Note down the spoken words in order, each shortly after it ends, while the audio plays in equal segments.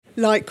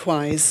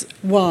Likewise,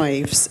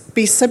 wives,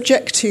 be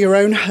subject to your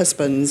own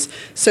husbands,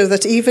 so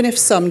that even if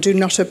some do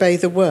not obey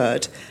the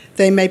word,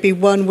 they may be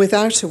won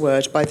without a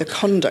word by the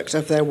conduct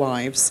of their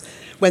wives,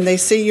 when they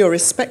see your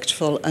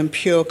respectful and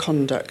pure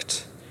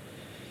conduct.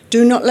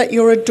 Do not let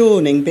your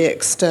adorning be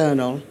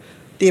external,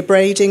 the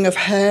braiding of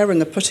hair and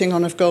the putting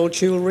on of gold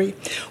jewellery,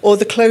 or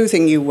the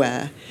clothing you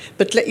wear,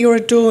 but let your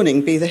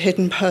adorning be the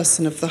hidden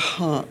person of the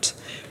heart,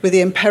 with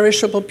the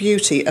imperishable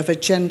beauty of a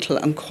gentle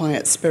and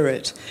quiet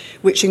spirit,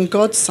 which in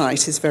God's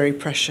sight is very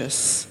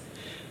precious.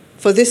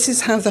 For this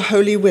is how the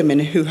holy women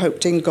who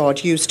hoped in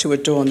God used to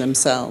adorn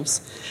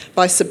themselves,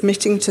 by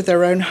submitting to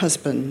their own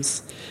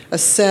husbands,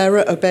 as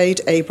Sarah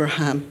obeyed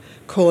Abraham,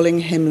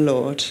 calling him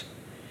Lord.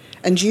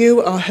 And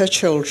you are her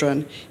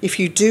children, if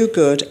you do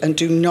good and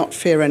do not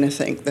fear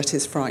anything that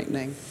is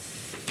frightening.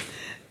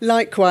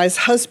 Likewise,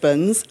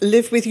 husbands,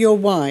 live with your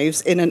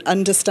wives in an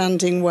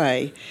understanding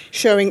way,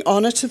 showing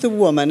honour to the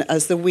woman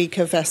as the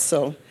weaker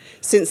vessel,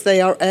 since they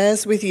are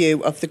heirs with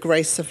you of the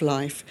grace of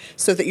life,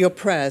 so that your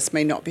prayers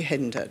may not be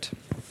hindered.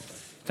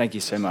 Thank you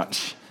so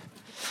much.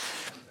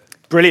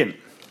 Brilliant.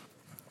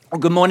 Well,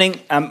 good morning.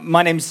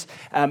 My name's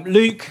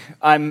Luke.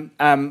 I'm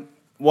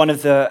one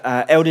of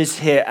the elders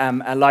here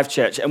at Life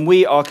Church, and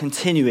we are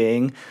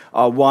continuing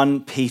our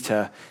 1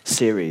 Peter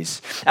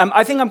series.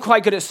 I think I'm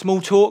quite good at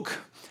small talk.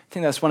 I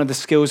think that's one of the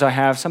skills I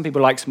have. Some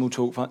people like small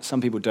talk, some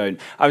people don't.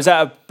 I was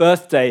at a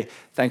birthday.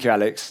 Thank you,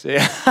 Alex.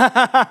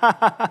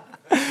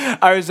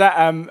 I was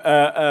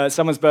at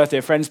someone's birthday,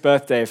 a friend's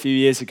birthday a few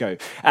years ago,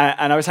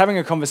 and I was having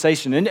a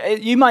conversation. And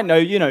you might know,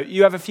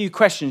 you have a few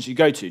questions you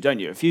go to, don't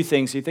you? A few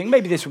things you think,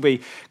 maybe this will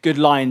be good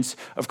lines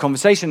of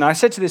conversation. And I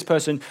said to this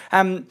person,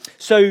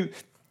 do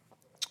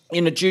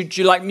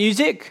you like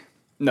music?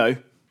 No.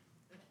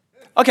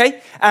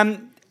 Okay.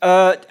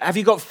 Have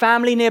you got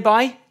family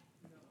nearby?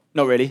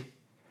 Not really.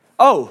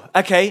 Oh,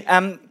 okay.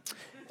 Are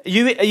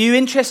you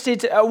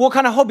interested? What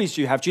kind of hobbies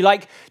do you have? Do you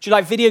like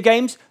video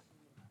games?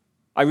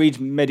 I read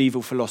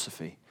medieval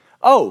philosophy.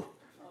 Oh,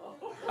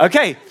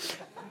 okay.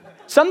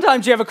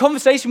 Sometimes you have a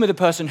conversation with a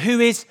person who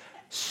is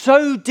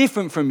so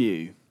different from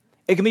you,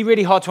 it can be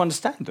really hard to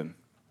understand them.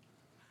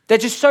 They're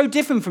just so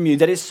different from you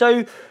that it's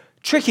so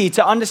tricky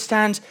to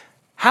understand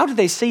how do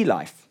they see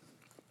life.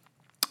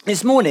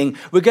 This morning,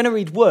 we're going to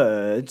read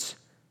words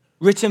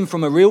written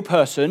from a real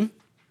person,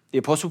 the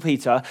Apostle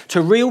Peter,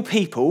 to real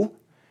people,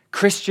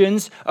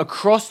 Christians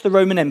across the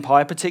Roman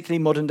Empire, particularly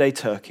modern-day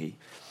Turkey,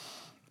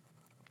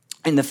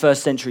 in the 1st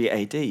century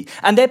AD.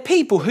 And they're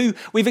people who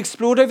we've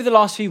explored over the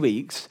last few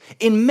weeks,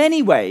 in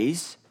many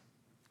ways,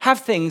 have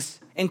things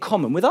in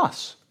common with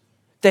us.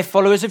 They're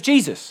followers of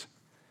Jesus.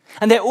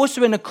 And they're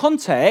also in a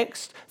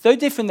context, though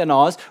different than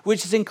ours,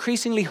 which is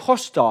increasingly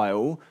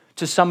hostile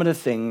to some of the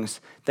things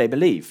they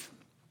believe.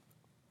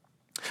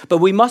 But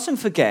we mustn't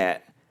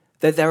forget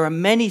that there are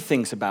many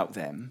things about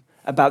them,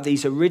 about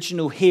these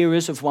original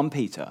hearers of 1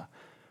 Peter,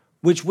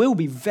 which will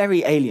be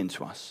very alien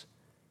to us.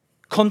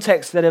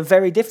 Contexts that are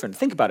very different.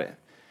 Think about it.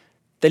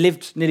 They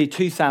lived nearly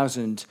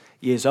 2,000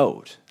 years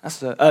old.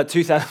 They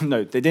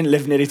didn't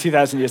live nearly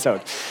 2,000 years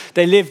old.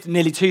 They lived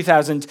nearly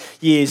 2,000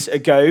 years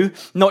ago.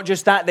 Not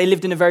just that, they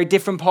lived in a very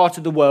different part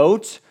of the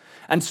world.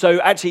 And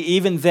so actually,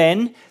 even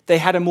then, they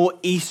had a more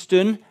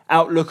Eastern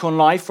outlook on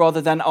life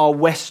rather than our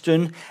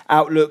Western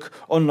outlook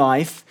on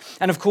life.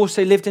 And of course,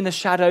 they lived in the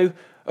shadow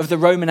of the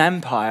Roman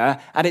Empire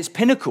at its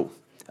pinnacle,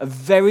 a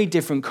very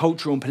different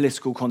cultural and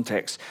political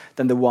context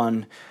than the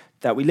one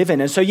that we live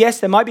in. And so, yes,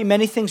 there might be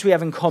many things we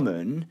have in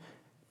common,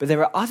 but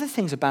there are other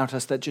things about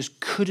us that just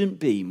couldn't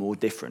be more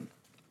different.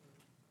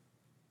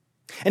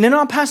 And in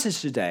our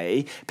passage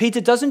today,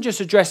 Peter doesn't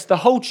just address the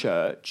whole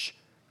church,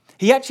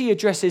 he actually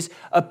addresses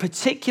a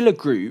particular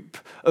group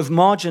of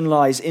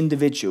marginalized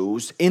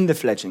individuals in the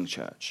fledgling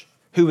church.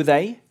 Who were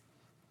they?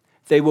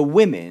 They were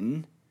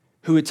women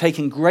who had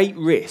taken great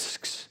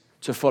risks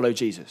to follow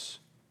Jesus.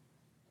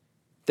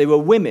 They were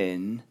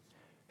women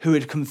who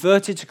had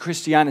converted to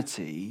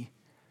Christianity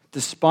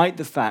despite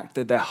the fact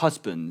that their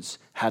husbands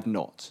had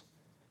not.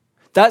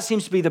 That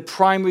seems to be the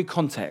primary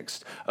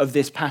context of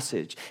this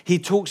passage. He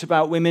talks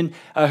about women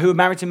who are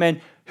married to men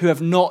who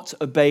have not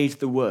obeyed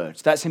the word.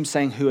 That's him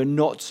saying who are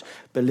not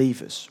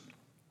believers.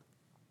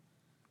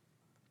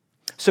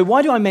 So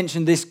why do I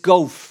mention this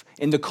gulf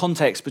in the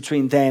context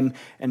between them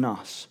and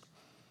us?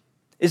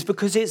 It's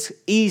because it's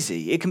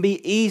easy. It can be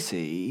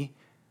easy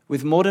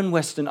with modern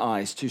Western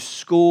eyes to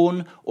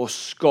scorn or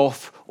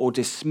scoff or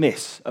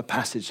dismiss a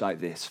passage like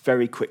this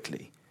very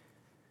quickly.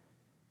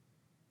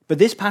 But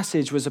this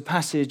passage was a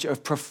passage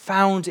of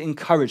profound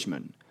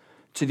encouragement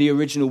to the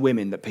original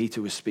women that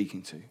Peter was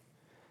speaking to.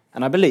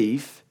 And I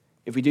believe,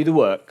 if we do the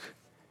work,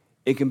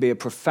 it can be a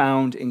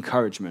profound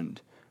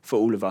encouragement for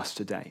all of us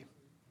today.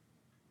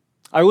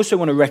 I also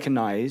want to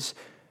recognize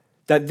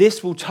that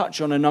this will touch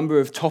on a number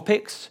of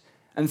topics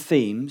and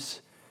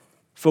themes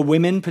for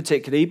women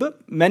particularly,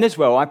 but men as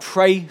well. I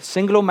pray,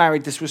 single or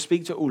married, this will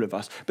speak to all of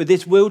us. But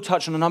this will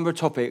touch on a number of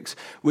topics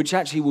which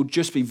actually will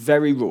just be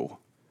very raw.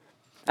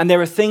 And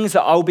there are things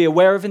that I'll be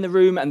aware of in the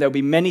room, and there'll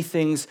be many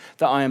things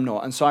that I am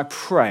not. And so I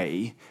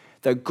pray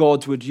that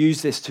God would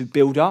use this to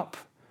build up,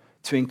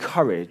 to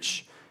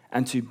encourage,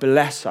 and to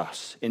bless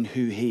us in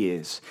who he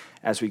is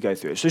as we go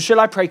through it. So shall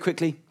I pray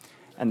quickly?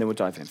 And then we'll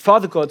dive in.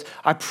 Father God,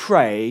 I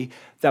pray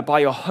that by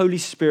your Holy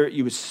Spirit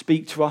you would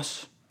speak to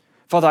us.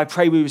 Father, I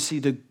pray we would see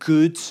the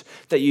good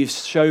that you've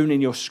shown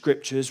in your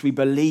scriptures. We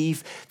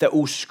believe that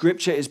all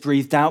scripture is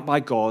breathed out by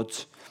God,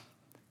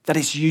 that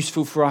it's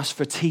useful for us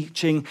for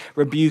teaching,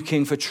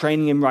 rebuking, for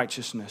training in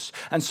righteousness.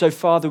 And so,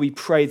 Father, we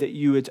pray that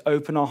you would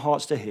open our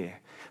hearts to hear.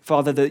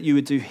 Father, that you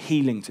would do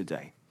healing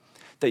today,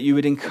 that you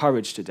would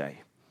encourage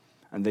today,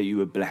 and that you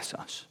would bless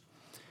us.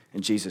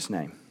 In Jesus'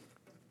 name,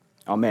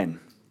 amen.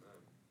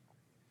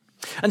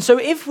 And so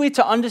if we're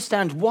to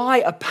understand why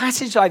a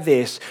passage like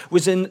this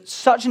was in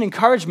such an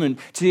encouragement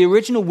to the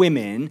original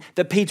women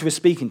that Peter was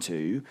speaking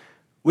to,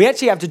 we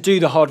actually have to do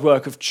the hard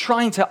work of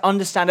trying to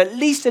understand at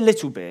least a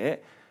little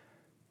bit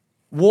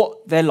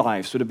what their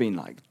lives would have been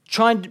like.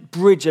 Try and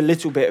bridge a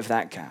little bit of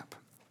that gap.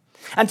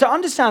 And to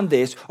understand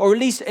this, or at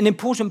least an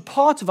important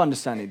part of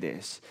understanding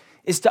this,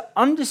 is to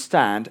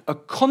understand a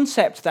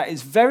concept that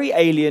is very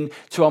alien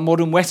to our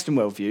modern Western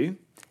worldview.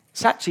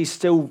 It's actually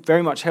still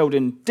very much held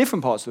in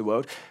different parts of the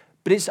world,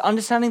 but it's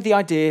understanding the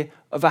idea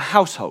of a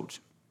household.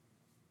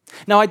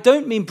 Now, I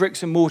don't mean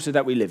bricks and mortar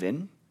that we live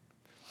in.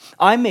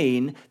 I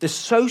mean the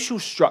social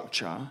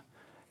structure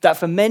that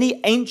for many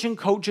ancient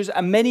cultures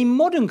and many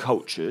modern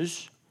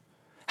cultures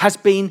has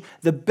been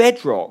the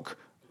bedrock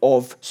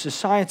of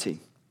society.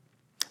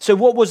 So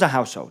what was a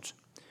household?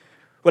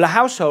 Well, a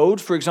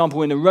household, for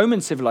example, in the Roman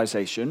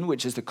civilization,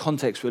 which is the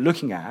context we're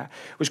looking at,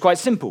 was quite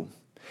simple.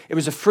 It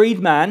was a freed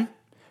man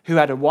who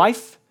had a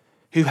wife,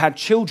 who had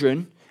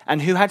children,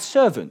 and who had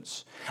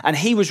servants. And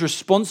he was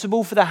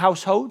responsible for the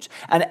household,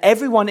 and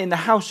everyone in the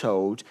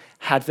household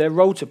had their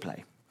role to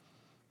play.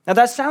 Now,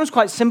 that sounds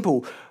quite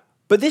simple,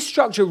 but this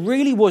structure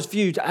really was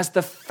viewed as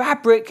the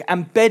fabric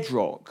and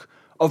bedrock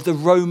of the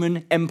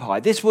Roman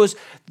Empire. This was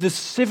the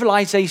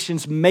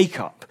civilization's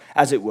makeup,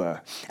 as it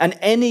were. And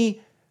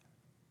any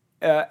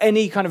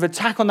kind of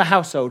attack on the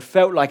household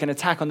felt like an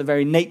attack on the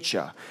very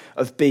nature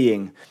of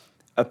being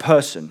a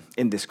person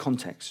in this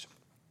context.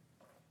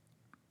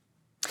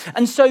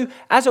 And so,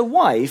 as a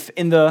wife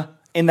in the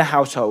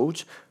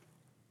household,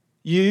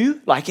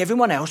 you, like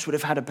everyone else, would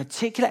have had a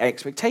particular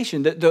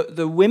expectation.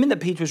 The women that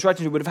Peter was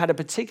writing to would have had a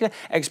particular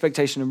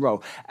expectation and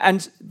role.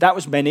 And that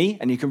was many,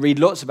 and you can read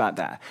lots about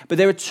that. But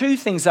there are two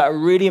things that are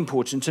really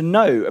important to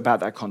know about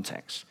that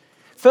context.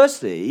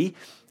 Firstly,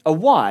 a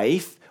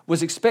wife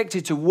was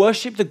expected to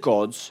worship the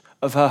gods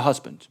of her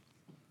husband.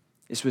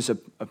 This was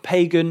a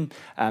pagan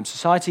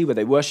society where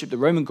they worshipped the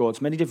Roman gods,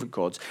 many different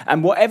gods.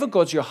 And whatever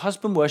gods your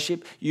husband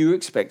worshipped, you were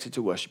expected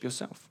to worship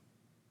yourself.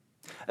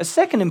 A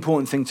second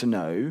important thing to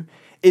know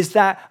is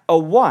that a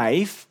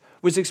wife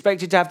was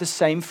expected to have the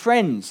same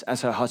friends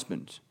as her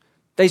husband.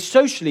 They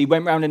socially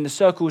went round in the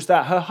circles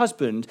that her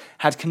husband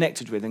had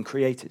connected with and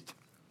created.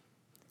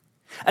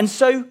 And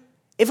so,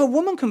 if a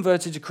woman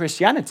converted to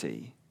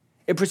Christianity,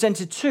 it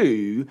presented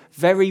two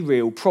very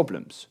real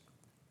problems.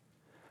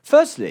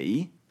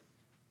 Firstly,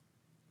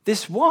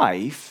 this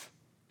wife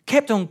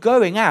kept on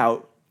going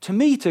out to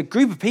meet a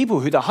group of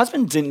people who the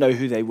husband didn't know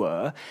who they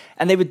were,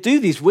 and they would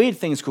do these weird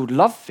things called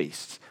love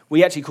feasts.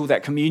 We actually call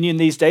that communion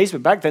these days,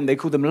 but back then they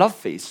called them love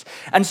feasts.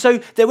 And so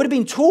there would have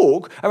been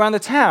talk around the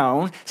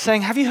town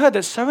saying, have you heard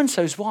that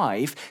so-and-so's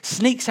wife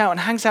sneaks out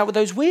and hangs out with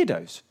those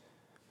weirdos?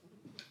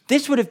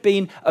 This would have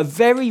been a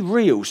very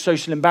real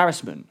social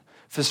embarrassment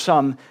for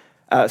some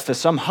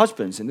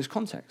husbands in this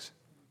context.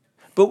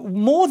 But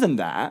more than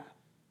that,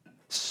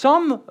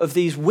 some of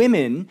these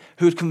women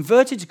who had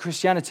converted to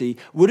Christianity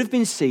would have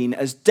been seen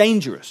as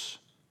dangerous.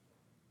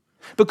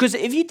 Because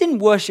if you didn't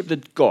worship the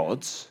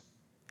gods,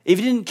 if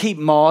you didn't keep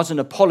Mars and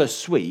Apollo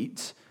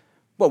sweet,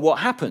 well, what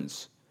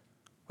happens?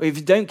 Well, if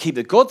you don't keep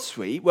the gods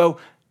sweet, well,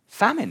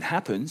 famine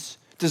happens,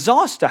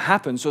 disaster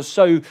happens, or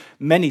so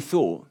many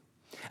thought.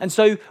 And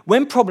so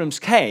when problems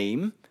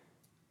came,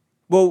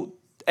 well,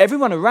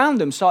 everyone around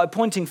them started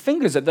pointing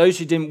fingers at those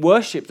who didn't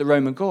worship the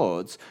Roman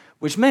gods,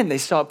 which meant they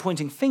started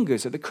pointing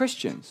fingers at the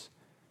Christians.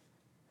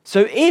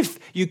 So if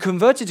you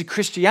converted to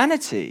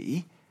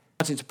Christianity,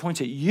 it started to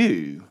point at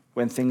you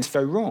when things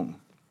go wrong.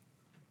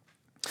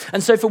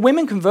 And so for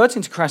women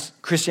converting to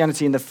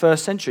Christianity in the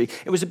first century,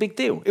 it was a big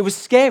deal. It was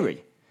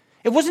scary.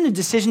 It wasn't a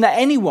decision that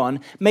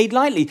anyone made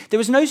lightly. There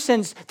was no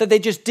sense that they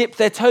just dipped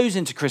their toes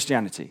into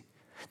Christianity,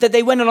 that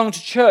they went along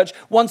to church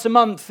once a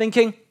month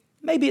thinking,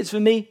 maybe it's for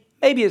me,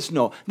 maybe it's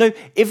not. No,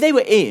 if they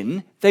were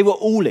in, they were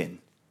all in,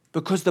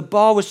 because the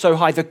bar was so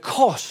high, the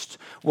cost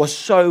was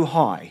so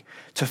high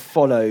to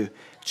follow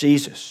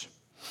Jesus.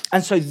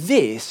 And so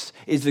this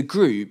is the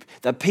group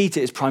that Peter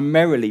is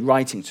primarily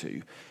writing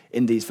to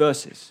in these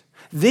verses.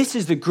 This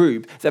is the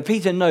group that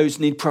Peter knows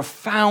need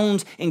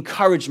profound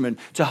encouragement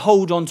to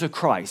hold on to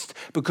Christ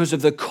because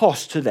of the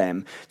cost to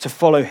them to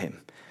follow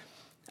him.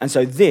 And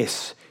so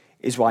this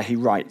is why he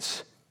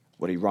writes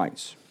what he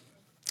writes.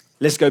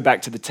 Let's go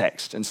back to the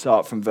text and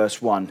start from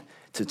verse 1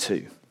 to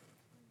 2.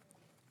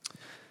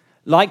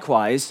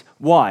 Likewise,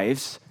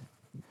 wives,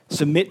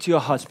 submit to your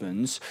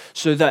husbands,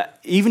 so that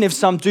even if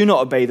some do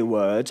not obey the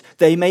word,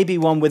 they may be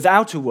won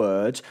without a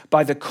word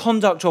by the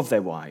conduct of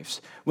their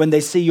wives, when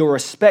they see your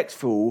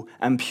respectful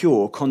and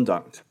pure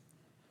conduct.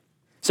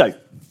 So,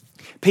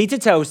 Peter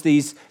tells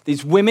these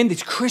women,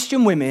 these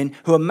Christian women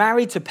who are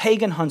married to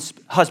pagan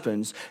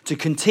husbands, to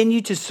continue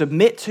to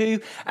submit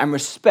to and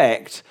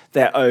respect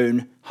their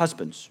own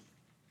husbands.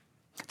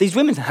 These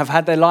women have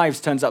had their lives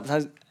turned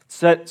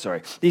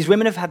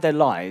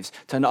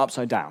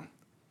upside down,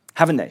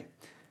 haven't they?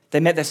 They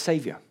met their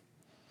Savior,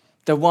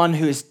 the one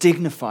who has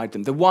dignified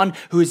them, the one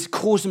who has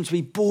caused them to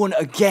be born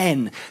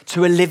again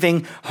to a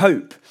living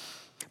hope.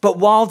 But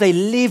while they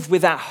live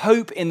with that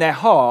hope in their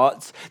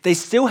hearts, they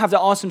still have to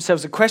ask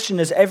themselves a question,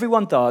 as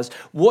everyone does: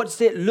 what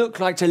does it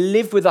look like to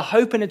live with the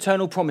hope and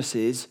eternal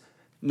promises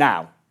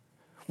now?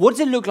 What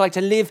does it look like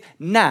to live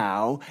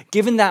now,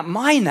 given that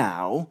my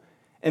now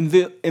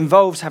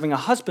involves having a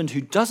husband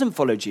who doesn't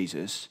follow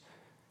Jesus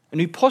and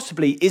who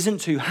possibly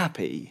isn't too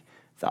happy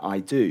that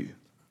I do?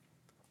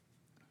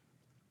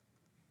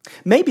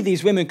 Maybe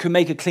these women could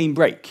make a clean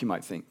break, you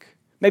might think.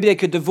 Maybe they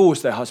could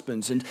divorce their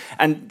husbands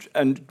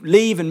and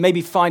leave and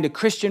maybe find a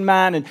Christian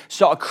man and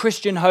start a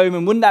Christian home.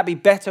 And wouldn't that be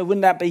better?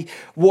 Wouldn't that be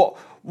what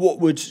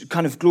would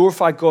kind of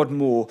glorify God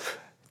more?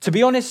 To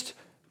be honest,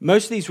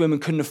 most of these women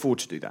couldn't afford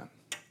to do that.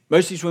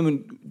 Most of these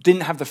women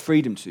didn't have the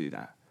freedom to do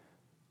that.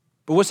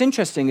 But what's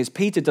interesting is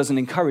Peter doesn't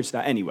encourage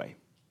that anyway.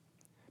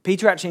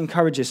 Peter actually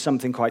encourages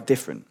something quite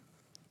different.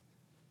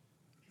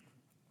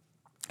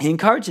 He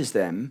encourages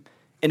them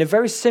in a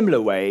very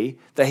similar way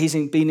that he's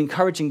been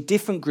encouraging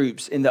different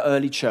groups in the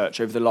early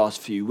church over the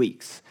last few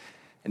weeks,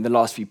 in the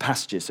last few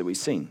passages that we've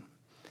seen.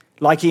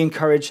 Like he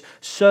encouraged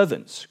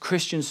servants,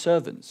 Christian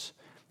servants.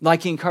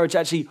 Like he encouraged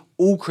actually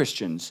all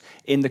Christians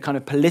in the kind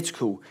of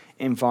political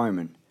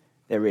environment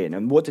they're in.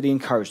 And what did he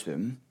encourage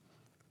them?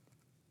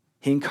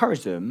 He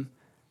encouraged them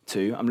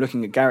to, I'm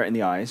looking at Garrett in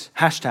the eyes,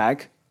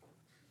 hashtag.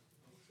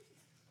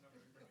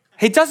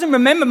 He doesn't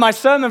remember my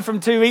sermon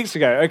from 2 weeks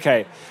ago.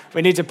 Okay,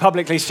 we need to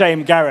publicly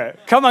shame Garrett.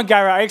 Come on,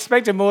 Garrett, I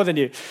expected more than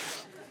you.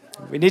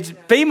 We need to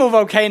be more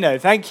volcano,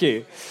 thank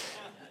you.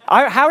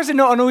 How is it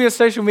not on all your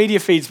social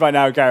media feeds by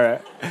now,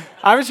 Garrett?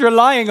 I was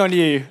relying on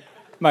you,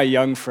 my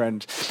young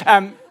friend.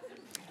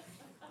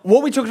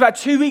 What we talked about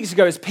 2 weeks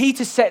ago is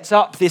Peter sets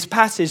up this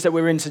passage that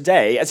we're in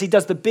today as he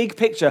does the big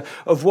picture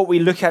of what we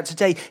look at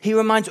today. He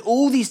reminds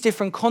all these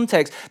different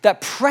contexts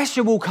that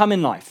pressure will come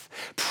in life.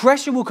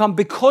 Pressure will come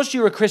because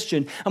you're a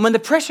Christian. And when the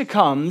pressure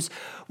comes,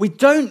 we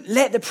don't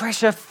let the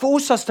pressure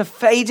force us to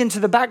fade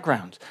into the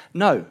background.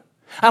 No.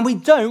 And we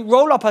don't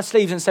roll up our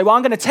sleeves and say, well,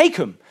 I'm going to take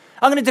them.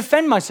 I'm going to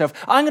defend myself.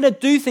 I'm going to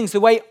do things the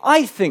way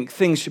I think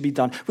things should be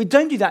done. We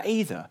don't do that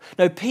either.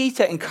 No,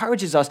 Peter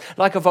encourages us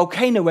like a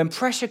volcano. When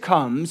pressure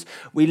comes,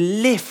 we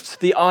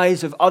lift the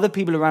eyes of other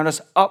people around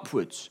us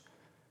upwards.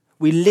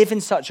 We live in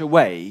such a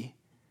way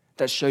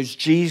that shows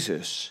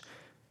Jesus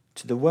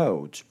to the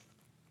world.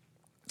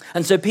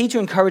 And so Peter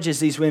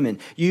encourages these women,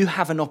 you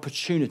have an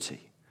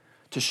opportunity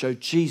to show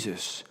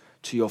Jesus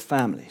to your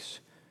families.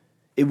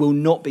 It will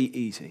not be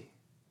easy.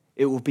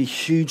 It will be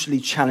hugely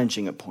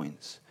challenging at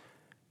points.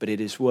 But it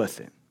is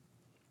worth it.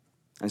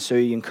 And so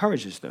he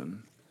encourages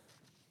them,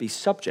 be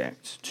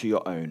subject to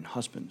your own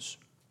husbands.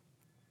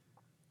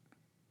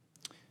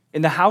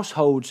 In the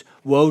household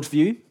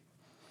worldview,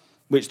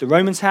 which the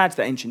Romans had,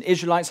 the ancient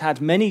Israelites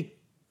had, many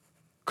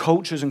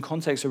cultures and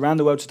contexts around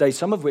the world today,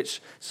 some of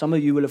which some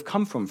of you will have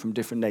come from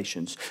different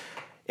nations.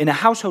 In a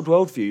household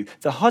worldview,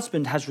 the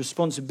husband has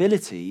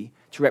responsibility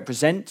to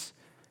represent,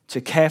 to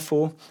care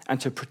for,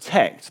 and to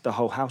protect the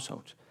whole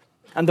household.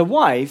 And the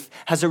wife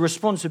has a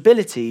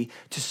responsibility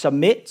to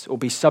submit, or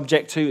be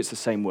subject to, it's the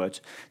same word,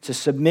 to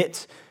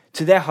submit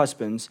to their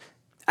husbands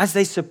as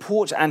they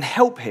support and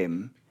help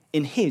him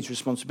in his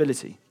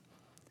responsibility.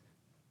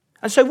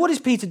 And so what is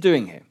Peter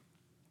doing here?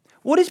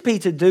 What is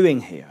Peter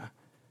doing here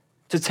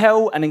to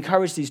tell and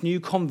encourage these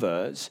new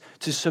converts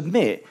to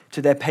submit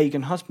to their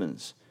pagan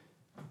husbands?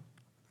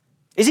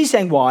 Is he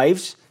saying,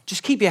 wives,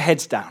 just keep your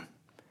heads down?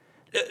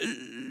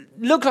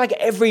 Look like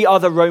every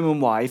other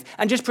Roman wife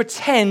and just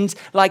pretend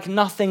like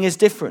nothing is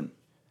different?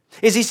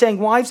 Is he saying,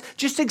 wives,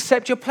 just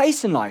accept your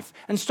place in life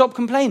and stop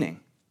complaining?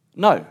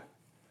 No,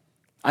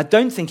 I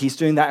don't think he's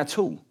doing that at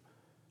all.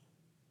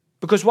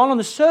 Because while on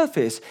the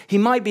surface, he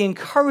might be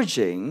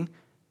encouraging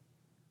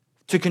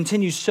to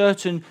continue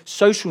certain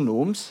social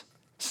norms,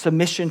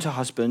 submission to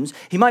husbands,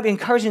 he might be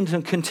encouraging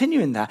them to continue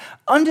in that.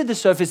 Under the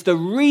surface, the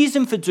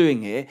reason for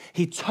doing it,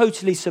 he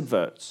totally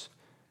subverts.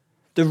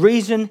 The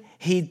reason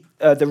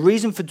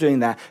for doing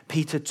that,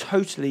 Peter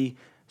totally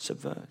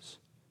subverts.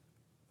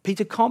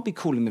 Peter can't be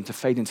calling them to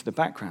fade into the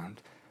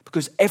background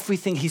because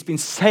everything he's been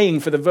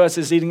saying for the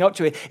verses leading up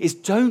to it is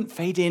don't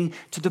fade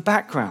into the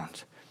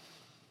background.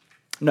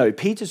 No,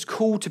 Peter's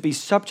call to be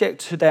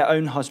subject to their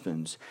own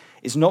husbands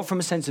is not from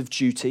a sense of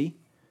duty,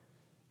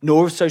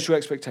 nor of social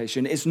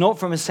expectation. It's not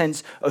from a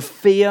sense of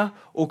fear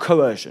or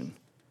coercion.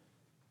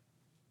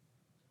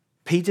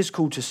 Peter's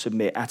call to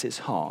submit at its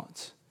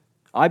heart,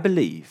 I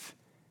believe,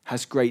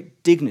 has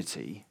great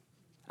dignity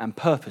and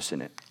purpose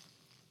in it.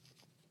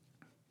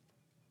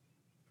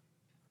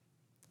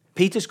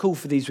 Peter's call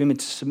for these women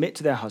to submit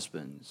to their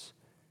husbands,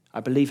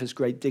 I believe, has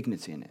great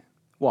dignity in it.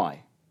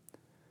 Why?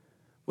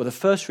 Well, the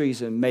first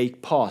reason may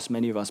pass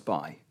many of us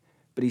by,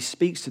 but he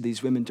speaks to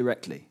these women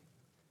directly.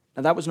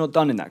 Now, that was not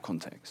done in that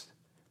context.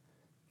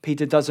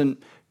 Peter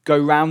doesn't go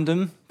round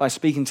them by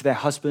speaking to their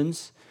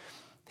husbands.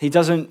 He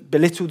doesn't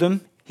belittle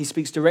them. He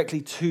speaks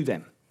directly to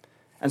them.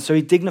 And so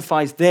he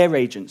dignifies their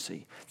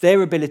agency,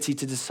 their ability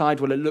to decide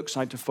what it looks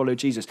like to follow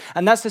Jesus.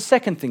 And that's the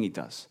second thing he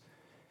does.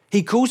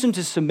 He calls them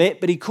to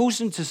submit, but he calls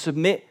them to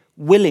submit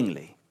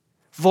willingly,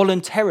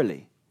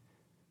 voluntarily.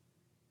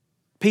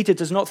 Peter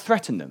does not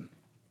threaten them.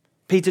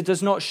 Peter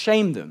does not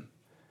shame them.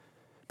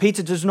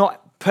 Peter does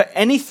not put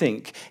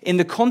anything in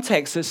the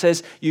context that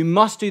says, you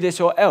must do this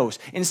or else.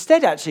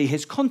 Instead, actually,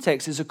 his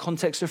context is a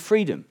context of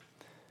freedom.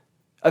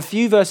 A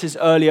few verses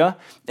earlier,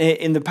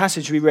 in the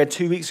passage we read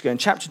 2 weeks ago, in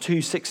chapter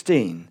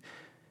 2:16,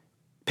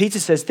 Peter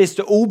says this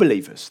to all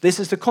believers. This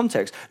is the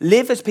context.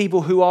 Live as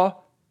people who are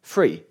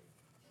free,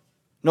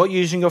 not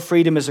using your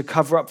freedom as a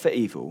cover-up for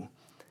evil,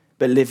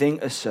 but living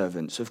as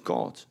servants of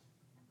God.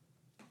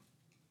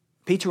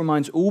 Peter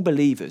reminds all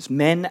believers,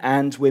 men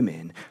and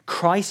women,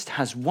 Christ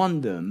has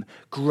won them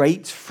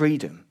great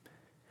freedom.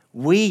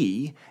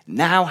 We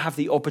now have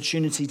the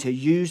opportunity to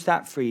use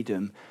that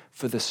freedom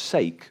for the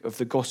sake of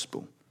the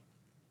gospel.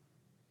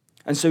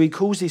 And so he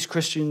calls these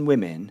Christian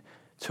women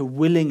to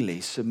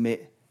willingly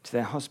submit to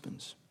their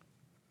husbands.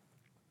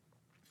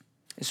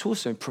 It's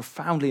also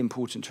profoundly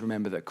important to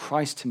remember that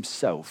Christ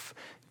himself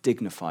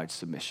dignified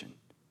submission.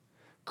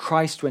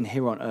 Christ, when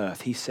here on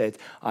earth, he said,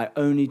 I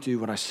only do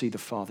what I see the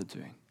Father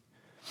doing.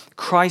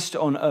 Christ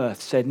on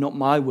earth said, not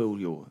my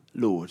will,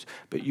 Lord,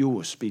 but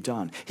yours be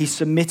done. He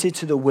submitted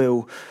to the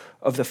will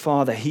of the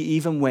Father. He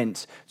even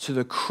went to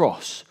the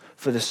cross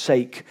for the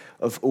sake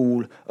of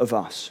all of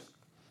us.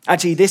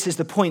 Actually, this is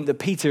the point that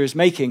Peter is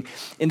making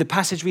in the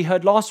passage we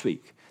heard last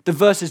week. The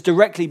verses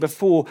directly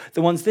before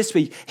the ones this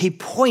week. He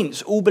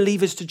points all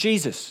believers to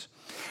Jesus.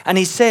 And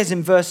he says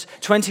in verse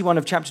 21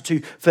 of chapter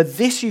 2, for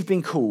this you've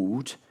been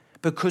called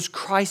because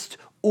Christ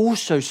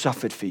also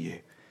suffered for you,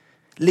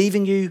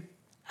 leaving you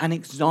an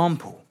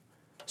example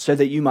so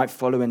that you might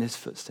follow in his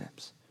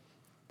footsteps.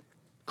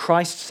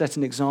 Christ set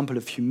an example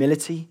of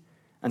humility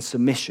and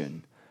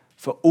submission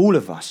for all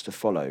of us to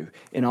follow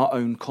in our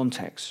own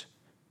context.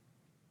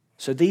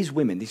 So these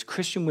women, these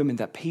Christian women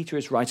that Peter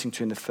is writing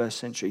to in the first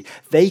century,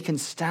 they can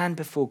stand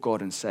before God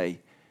and say,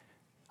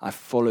 I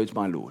followed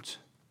my Lord.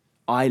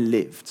 I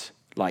lived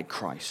like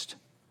Christ.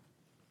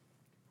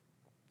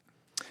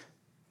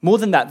 More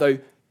than that, though,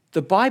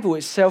 the Bible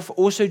itself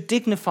also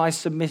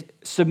dignifies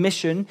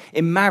submission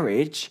in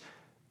marriage,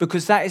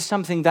 because that is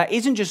something that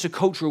isn't just a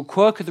cultural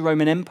quirk of the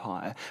Roman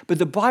Empire, but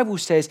the Bible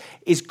says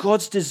is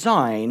God's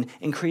design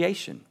in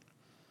creation.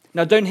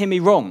 Now, don't hear me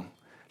wrong.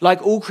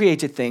 Like all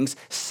created things,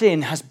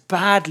 sin has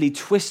badly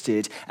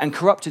twisted and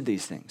corrupted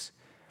these things.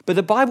 But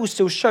the Bible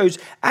still shows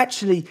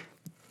actually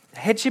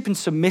headship and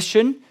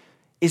submission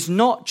is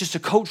not just a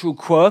cultural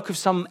quirk of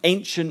some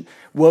ancient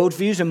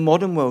worldviews and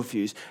modern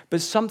worldviews,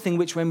 but something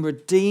which, when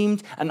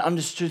redeemed and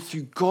understood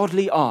through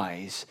godly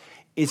eyes,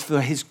 is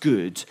for his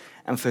good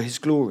and for his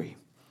glory.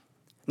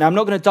 Now, I'm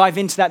not going to dive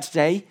into that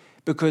today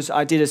because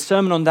I did a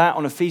sermon on that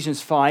on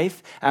Ephesians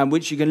 5,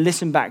 which you can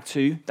listen back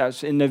to. That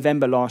was in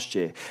November last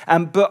year.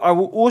 But I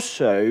will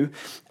also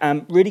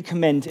really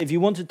commend, if you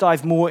want to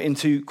dive more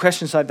into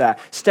questions like that,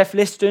 Steph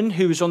Liston,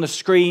 who was on the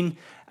screen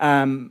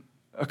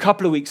a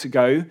couple of weeks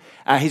ago.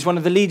 He's one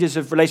of the leaders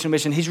of Relational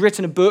Mission. He's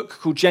written a book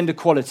called Gender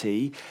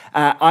Quality.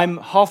 I'm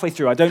halfway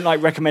through. I don't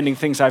like recommending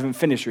things I haven't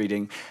finished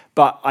reading,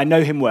 but I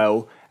know him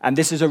well, and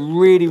this is a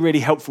really,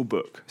 really helpful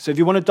book. So if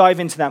you want to dive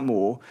into that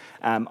more,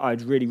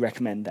 I'd really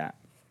recommend that.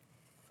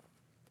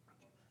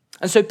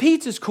 And so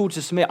Peter's call to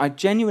submit, I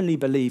genuinely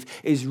believe,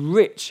 is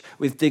rich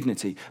with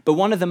dignity. But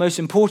one of the most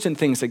important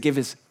things that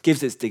gives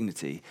its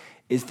dignity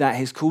is that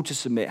his call to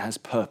submit has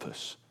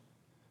purpose.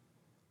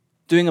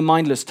 Doing a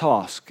mindless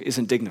task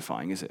isn't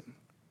dignifying, is it?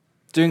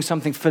 Doing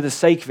something for the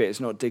sake of it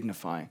is not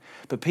dignifying.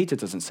 But Peter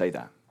doesn't say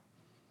that.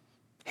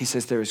 He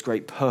says there is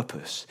great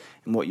purpose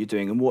in what you're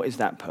doing. And what is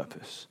that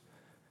purpose?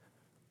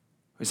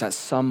 Is that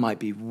some might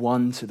be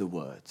won to the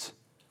word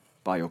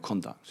by your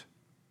conduct.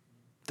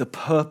 The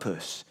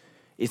purpose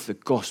is the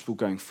gospel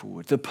going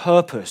forward. The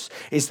purpose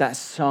is that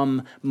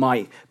some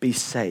might be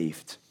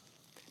saved.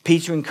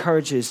 Peter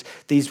encourages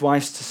these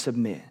wives to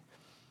submit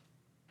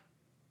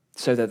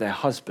so that their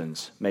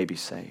husbands may be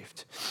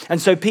saved.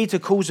 And so Peter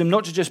calls them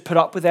not to just put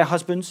up with their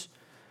husbands,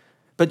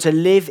 but to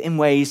live in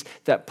ways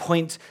that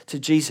point to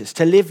Jesus,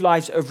 to live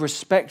lives of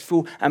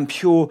respectful and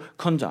pure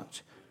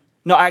conduct,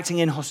 not acting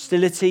in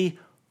hostility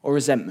or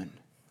resentment,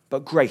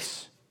 but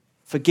grace,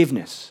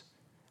 forgiveness,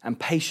 and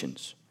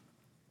patience,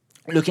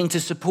 looking to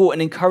support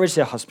and encourage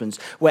their husbands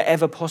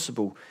wherever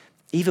possible,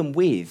 even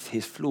with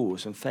his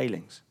flaws and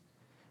failings,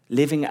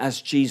 living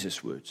as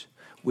Jesus would,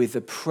 with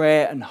the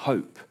prayer and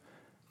hope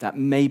that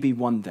maybe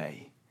one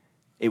day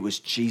it was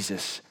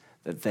Jesus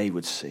that they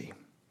would see.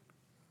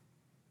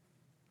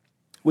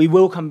 We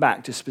will come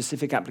back to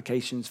specific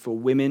applications for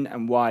women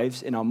and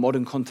wives in our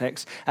modern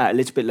context a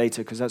little bit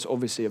later, because that's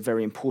obviously a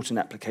very important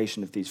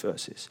application of these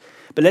verses.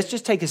 But let's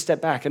just take a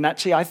step back. And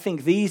actually, I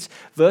think these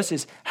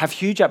verses have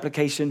huge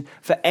application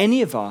for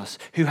any of us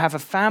who have a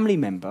family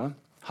member,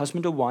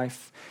 husband or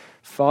wife,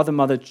 father,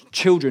 mother,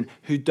 children,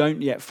 who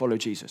don't yet follow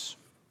Jesus.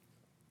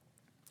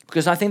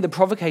 Because I think the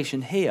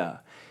provocation here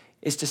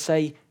is to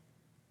say,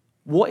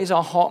 what is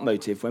our heart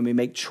motive when we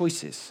make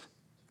choices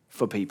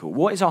for people?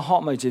 What is our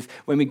heart motive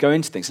when we go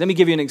into things? Let me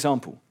give you an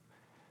example.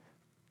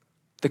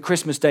 The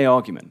Christmas Day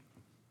argument.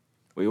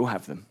 We all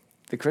have them.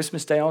 The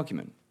Christmas Day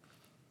argument.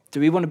 Do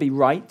we want to be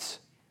right,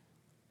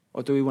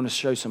 or do we want to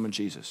show someone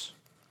Jesus?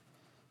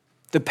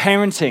 The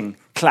parenting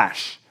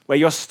clash, where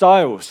your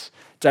styles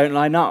don't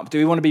line up. Do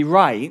we want to be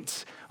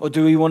right, or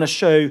do we want to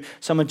show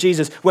someone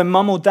Jesus? When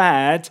mum or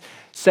dad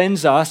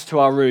sends us to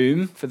our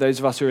room, for those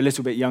of us who are a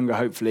little bit younger,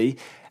 hopefully,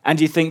 and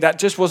you think that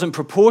just wasn't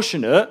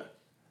proportionate,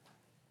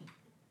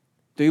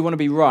 do you want to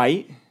be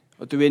right,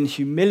 or do we in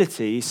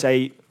humility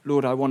say,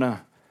 Lord, I want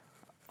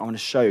to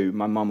show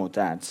my mum or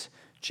dad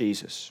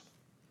Jesus?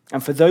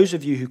 And for those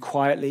of you who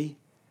quietly,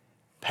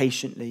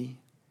 patiently,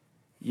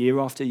 year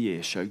after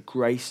year, show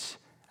grace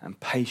and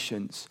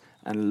patience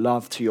and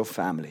love to your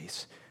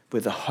families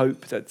with the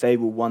hope that they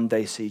will one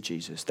day see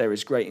Jesus, there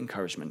is great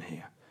encouragement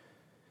here.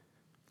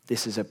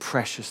 This is a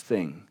precious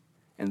thing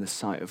in the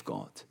sight of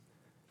God.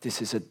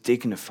 This is a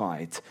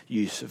dignified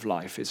use of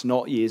life. It's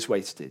not years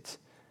wasted,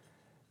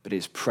 but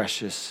it's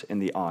precious in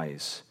the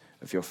eyes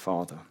of your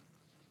Father.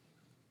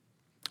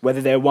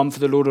 Whether they're one for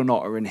the Lord or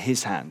not are in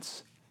his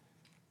hands,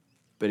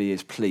 but he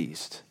is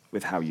pleased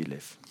with how you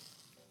live.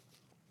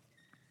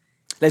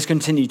 Let's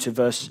continue to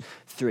verse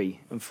 3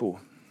 and 4.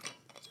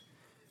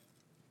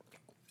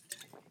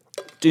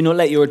 Do not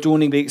let your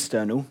adorning be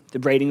external, the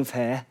braiding of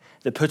hair,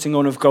 the putting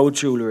on of gold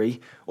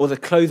jewelry, or the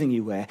clothing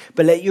you wear,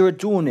 but let your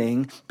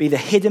adorning be the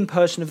hidden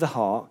person of the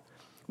heart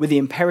with the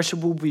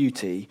imperishable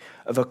beauty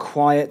of a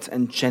quiet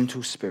and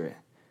gentle spirit,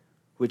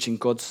 which in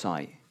God's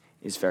sight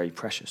is very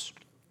precious.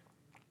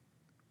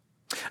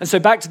 And so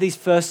back to these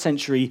first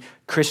century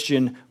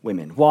Christian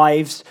women,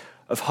 wives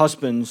of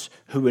husbands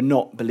who were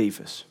not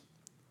believers.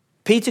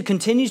 Peter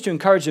continues to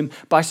encourage them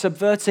by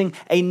subverting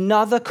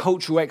another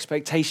cultural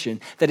expectation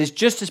that is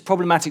just as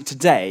problematic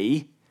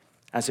today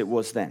as it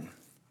was then.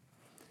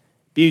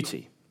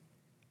 Beauty.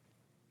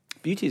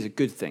 Beauty is a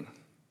good thing.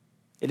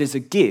 It is a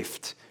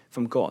gift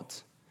from God.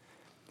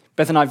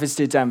 Beth and I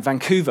visited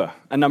Vancouver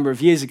a number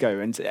of years ago,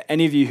 and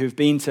any of you who've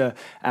been to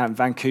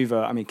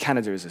Vancouver, I mean,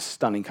 Canada is a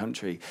stunning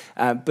country,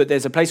 but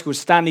there's a place called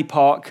Stanley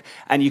Park,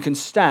 and you can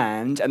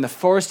stand, and the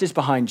forest is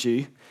behind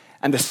you,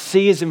 and the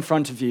sea is in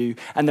front of you,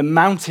 and the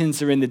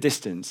mountains are in the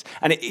distance.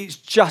 And it's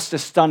just a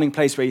stunning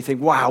place where you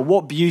think, wow,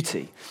 what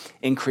beauty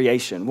in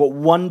creation, what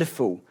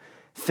wonderful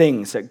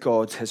things that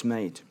God has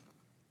made.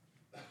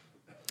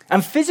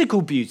 And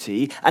physical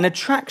beauty and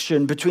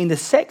attraction between the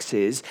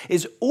sexes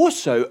is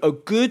also a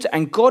good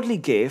and godly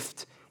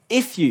gift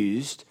if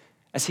used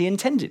as he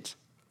intended.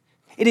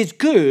 It is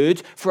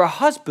good for a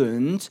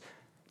husband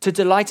to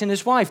delight in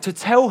his wife, to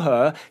tell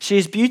her she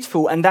is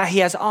beautiful and that he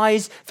has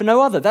eyes for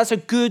no other. That's a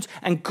good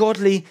and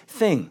godly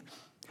thing.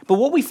 But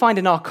what we find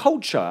in our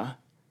culture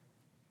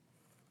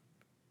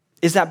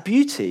is that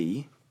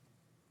beauty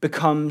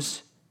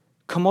becomes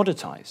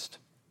commoditized.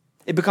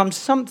 It becomes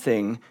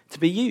something to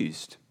be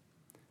used.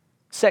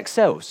 Sex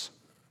sells.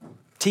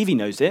 TV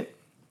knows it.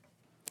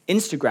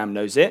 Instagram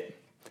knows it.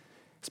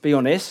 Let's be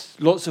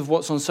honest, lots of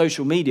what's on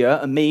social media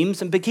are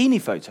memes and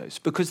bikini photos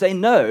because they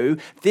know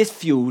this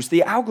fuels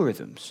the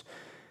algorithms.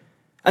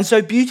 And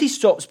so beauty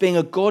stops being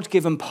a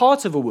God-given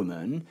part of a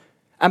woman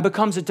and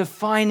becomes a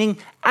defining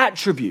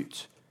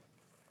attribute.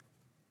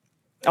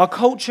 Our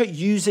culture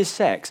uses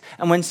sex,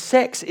 and when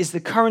sex is the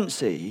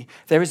currency,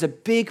 there is a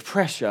big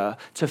pressure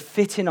to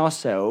fit in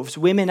ourselves,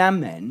 women and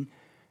men,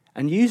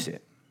 and use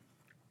it.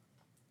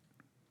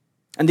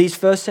 And these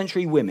first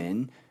century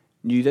women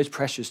knew those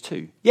pressures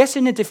too. Yes,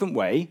 in a different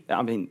way.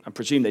 I mean, I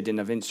presume they didn't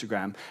have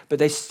Instagram, but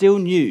they still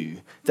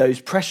knew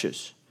those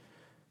pressures.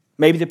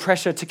 Maybe the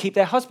pressure to keep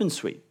their husband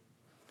sweet.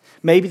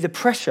 Maybe the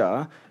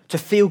pressure to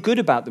feel good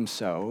about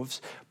themselves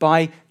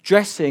by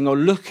dressing or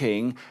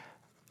looking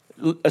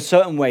a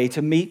certain way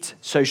to meet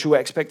social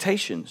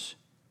expectations.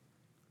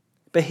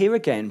 But here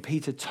again,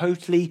 Peter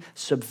totally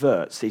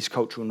subverts these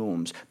cultural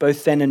norms,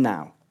 both then and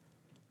now.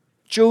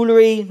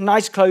 Jewelry,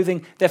 nice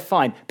clothing, they're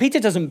fine. Peter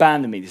doesn't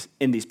ban them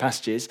in these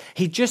passages.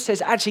 He just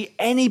says, actually,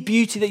 any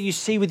beauty that you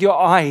see with your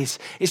eyes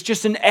is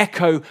just an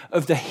echo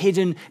of the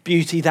hidden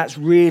beauty that's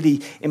really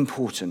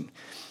important.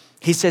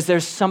 He says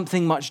there's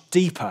something much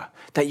deeper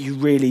that you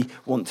really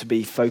want to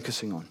be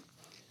focusing on.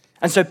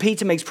 And so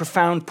Peter makes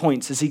profound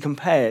points as he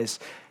compares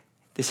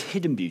this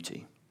hidden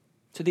beauty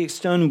to the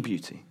external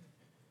beauty.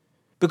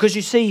 Because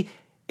you see,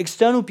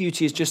 external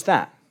beauty is just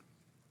that.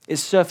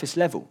 It's surface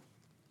level.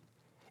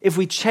 If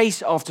we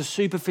chase after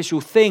superficial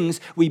things,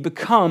 we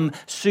become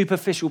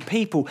superficial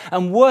people.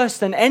 And worse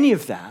than any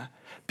of that,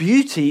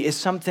 beauty is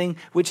something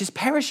which is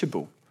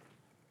perishable.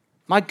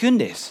 My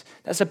goodness,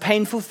 that's a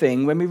painful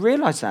thing when we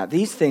realize that.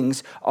 These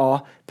things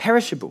are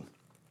perishable.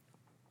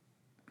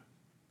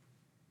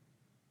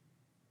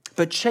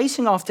 But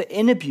chasing after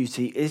inner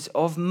beauty is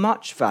of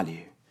much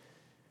value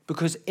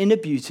because inner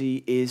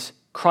beauty is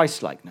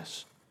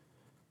Christ-likeness.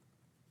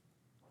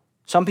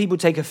 Some people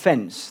take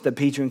offense that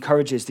Peter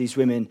encourages these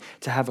women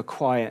to have a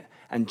quiet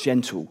and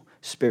gentle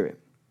spirit.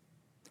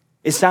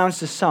 It sounds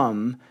to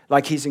some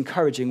like he's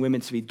encouraging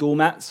women to be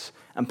doormats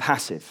and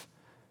passive.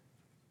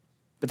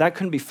 But that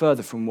couldn't be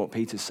further from what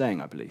Peter's saying,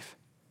 I believe.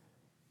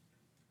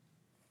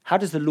 How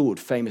does the Lord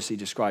famously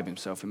describe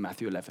himself in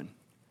Matthew 11?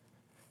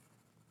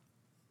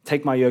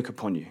 Take my yoke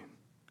upon you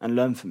and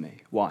learn from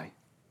me. Why?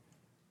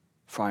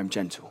 For I am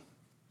gentle.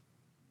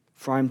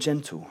 For I am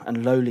gentle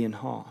and lowly in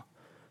heart.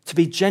 To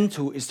be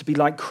gentle is to be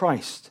like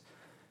Christ.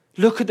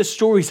 Look at the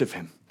stories of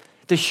him.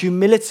 The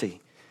humility,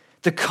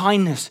 the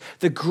kindness,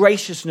 the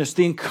graciousness,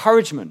 the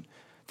encouragement,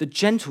 the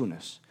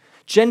gentleness.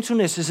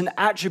 Gentleness is an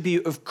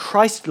attribute of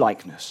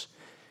Christ-likeness.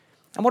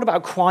 And what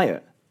about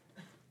quiet?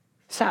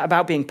 Is that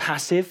about being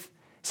passive?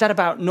 Is that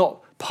about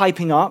not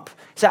piping up?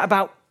 Is that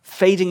about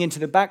fading into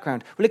the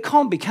background? Well, it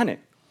can't be, can it?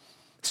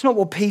 It's not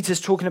what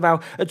Peter's talking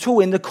about at all.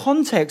 In the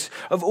context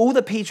of all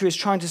that Peter is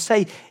trying to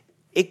say,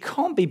 it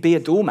can't be a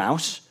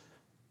dormouse.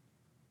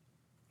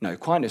 No,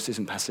 quietness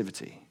isn't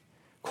passivity.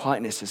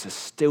 Quietness is a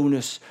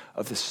stillness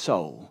of the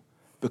soul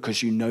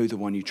because you know the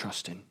one you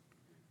trust in.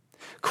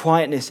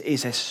 Quietness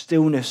is a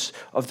stillness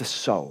of the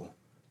soul.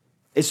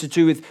 It's to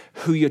do with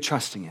who you're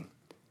trusting in.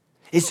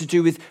 It's to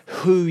do with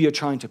who you're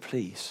trying to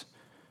please.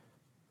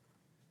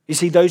 You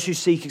see, those who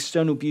seek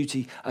external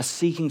beauty are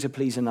seeking to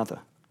please another.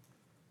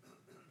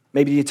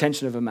 Maybe the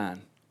attention of a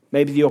man.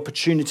 Maybe the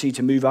opportunity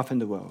to move up in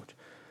the world.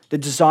 The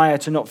desire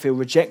to not feel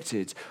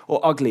rejected or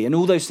ugly. And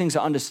all those things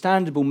are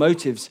understandable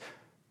motives,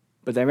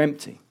 but they're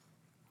empty.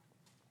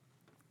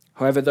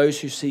 However,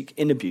 those who seek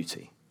inner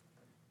beauty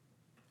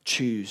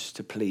choose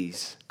to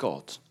please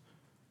God.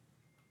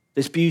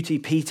 This beauty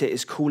Peter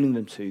is calling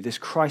them to, this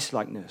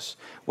Christ-likeness,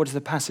 what does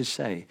the passage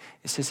say?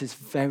 It says it's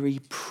very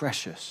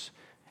precious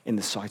in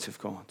the sight of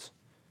God.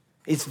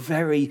 It's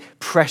very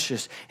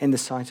precious in the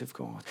sight of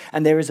God.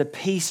 And there is a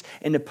peace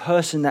in a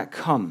person that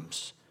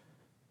comes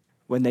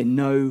when they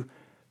know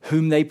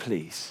whom they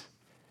please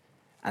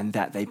and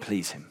that they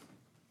please him.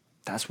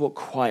 That's what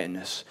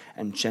quietness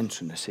and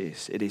gentleness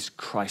is. It is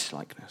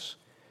Christ-likeness.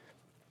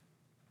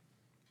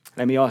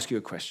 Let me ask you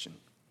a question.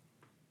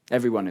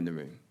 Everyone in the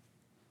room.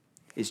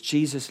 Is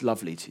Jesus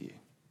lovely to you?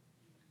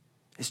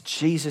 Is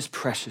Jesus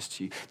precious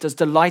to you? Does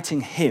delighting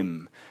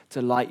him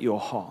delight your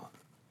heart?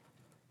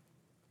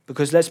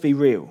 Because let's be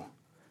real,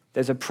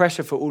 there's a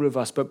pressure for all of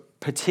us, but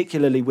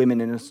particularly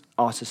women in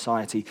our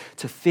society,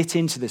 to fit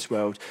into this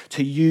world,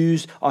 to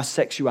use our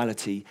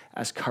sexuality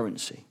as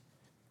currency,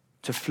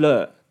 to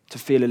flirt, to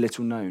feel a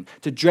little known,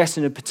 to dress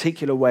in a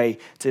particular way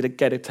to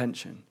get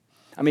attention.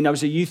 I mean, I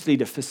was a youth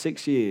leader for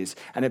 6 years,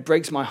 and it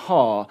breaks my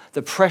heart,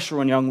 the pressure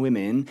on young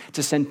women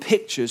to send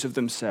pictures of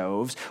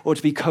themselves or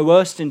to be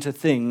coerced into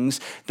things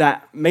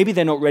that maybe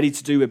they're not ready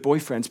to do with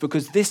boyfriends,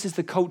 because this is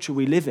the culture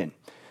we live in,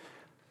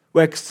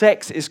 where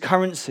sex is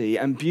currency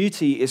and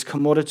beauty is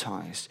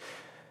commoditized.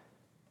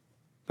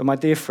 But my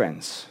dear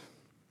friends,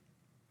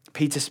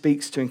 Peter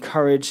speaks to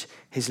encourage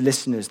his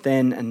listeners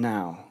then and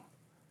now.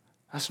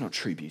 That's not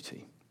true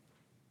beauty.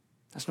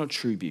 That's not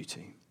true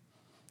beauty.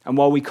 And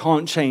while we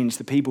can't change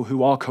the people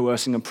who are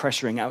coercing and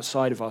pressuring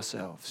outside of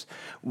ourselves,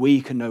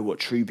 we can know what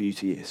true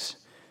beauty is.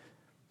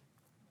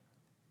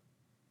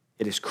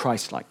 It is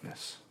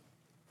Christ-likeness,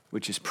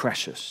 which is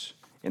precious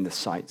in the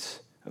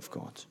sight of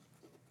God.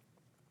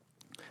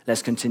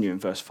 Let's continue in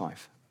verse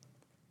 5.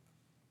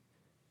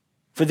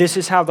 For this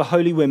is how the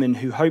holy women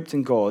who hoped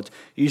in God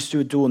used to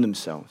adorn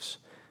themselves,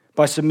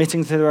 by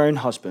submitting to their own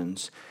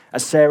husbands,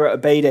 as Sarah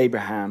obeyed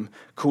Abraham,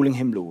 calling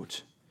him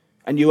Lord.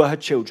 And you are her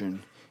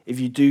children, if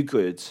you do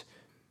good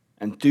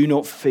and do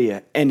not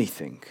fear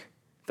anything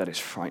that is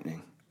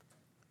frightening.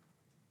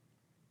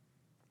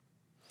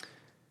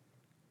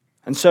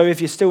 And so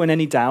if you're still in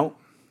any doubt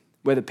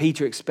whether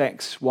Peter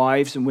expects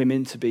wives and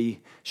women to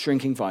be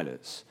shrinking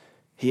violets,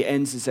 he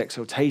ends his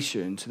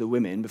exhortation to the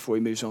women before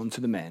he moves on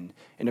to the men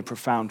in a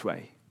profound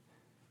way.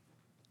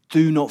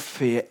 Do not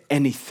fear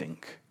anything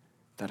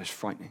that is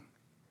frightening.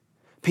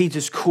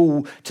 Peter's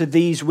call to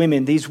these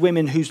women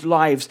whose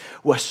lives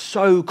were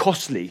so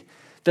costly,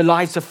 the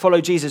lives to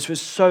follow Jesus was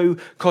so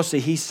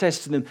costly. He says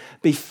to them,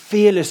 be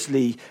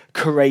fearlessly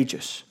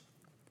courageous.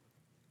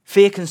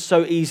 Fear can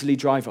so easily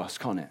drive us,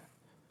 can't it?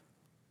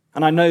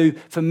 And I know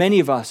for many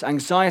of us,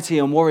 anxiety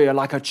and worry are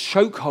like a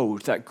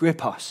chokehold that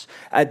grip us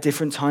at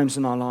different times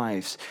in our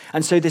lives.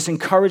 And so this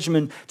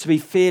encouragement to be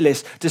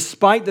fearless,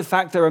 despite the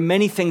fact there are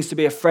many things to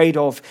be afraid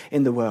of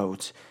in the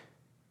world,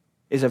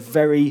 is a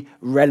very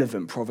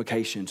relevant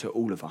provocation to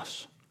all of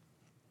us.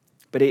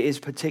 But it is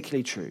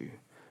particularly true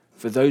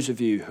for those of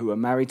you who are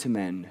married to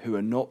men who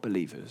are not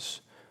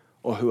believers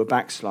or who are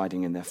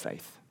backsliding in their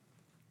faith.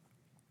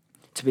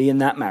 To be in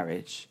that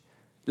marriage,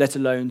 let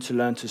alone to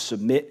learn to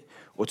submit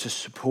or to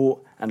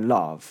support and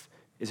love,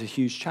 is a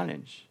huge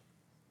challenge.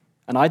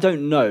 And I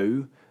don't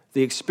know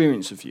the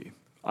experience of you.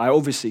 I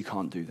obviously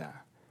can't do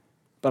that.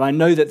 But I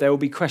know that there will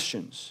be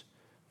questions.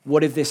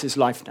 What if this is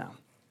life now?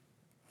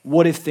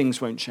 What if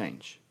things won't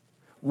change?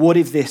 What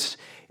if this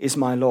is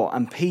my lot?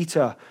 And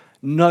Peter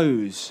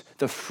knows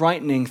the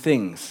frightening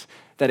things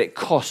that it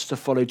costs to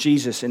follow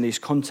Jesus in these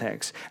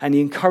contexts. And he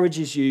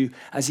encourages you,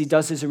 as he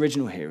does his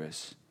original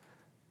hearers,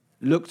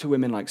 look to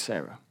women like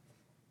Sarah.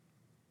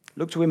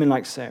 Look to women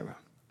like Sarah.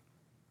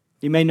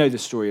 You may know the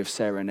story of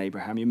Sarah and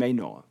Abraham, you may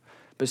not.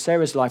 But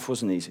Sarah's life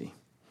wasn't easy.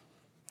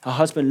 Her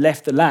husband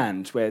left the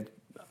land where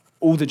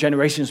all the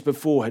generations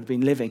before had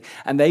been living,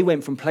 and they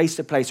went from place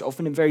to place,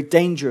 often in very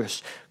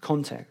dangerous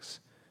contexts.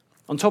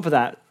 On top of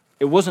that,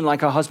 it wasn't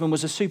like her husband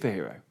was a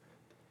superhero.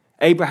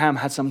 Abraham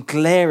had some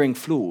glaring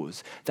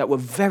flaws that were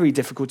very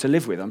difficult to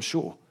live with, I'm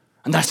sure.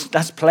 And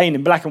that's plain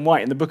in black and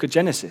white in the book of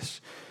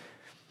Genesis.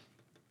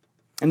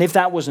 And if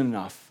that wasn't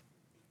enough,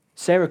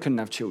 Sarah couldn't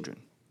have children.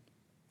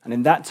 And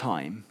in that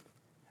time,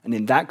 and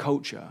in that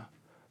culture,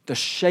 the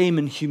shame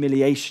and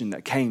humiliation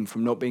that came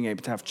from not being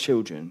able to have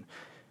children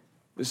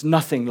was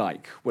nothing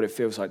like what it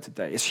feels like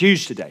today. It's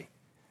huge today,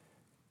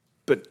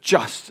 but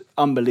just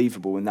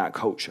unbelievable in that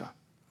culture.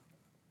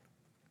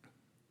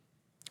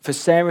 For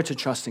Sarah to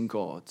trust in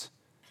God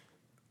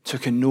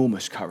took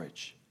enormous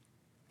courage.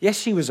 Yes,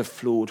 she was a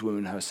flawed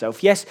woman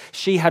herself. Yes,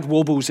 she had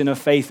wobbles in her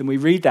faith, and we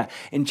read that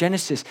in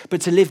Genesis.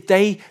 But to live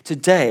day to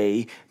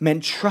day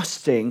meant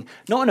trusting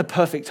not in a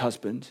perfect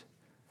husband,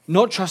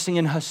 not trusting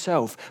in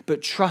herself,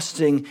 but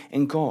trusting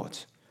in God.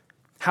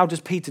 How does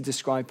Peter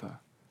describe her?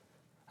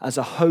 As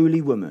a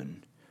holy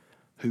woman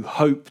who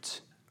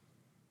hoped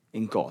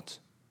in God.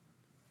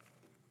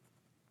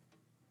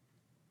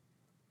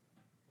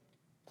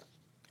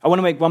 I want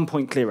to make one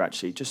point clear,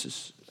 actually, just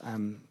as,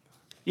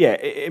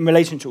 in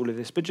relation to all of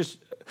this, but just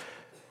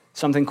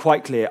something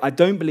quite clear. I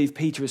don't believe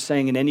Peter is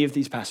saying in any of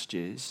these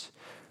passages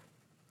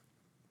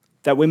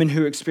that women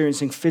who are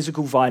experiencing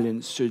physical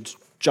violence should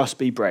just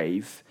be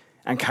brave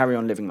and carry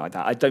on living like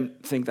that. I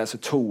don't think that's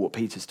at all what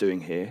Peter's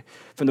doing here.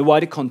 From the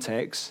wider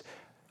context,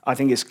 I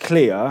think it's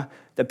clear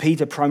that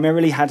Peter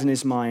primarily had in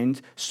his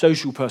mind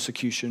social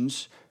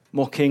persecutions,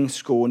 mocking,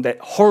 scorn, they're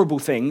horrible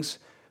things,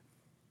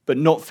 but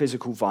not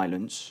physical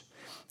violence.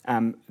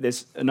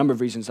 There's a number of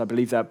reasons I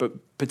believe that, but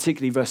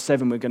particularly verse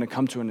 7 we're going to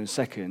come to in a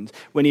second.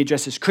 When he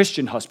addresses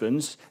Christian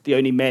husbands, the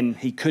only men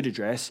he could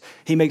address,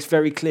 he makes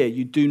very clear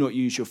you do not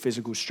use your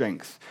physical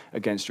strength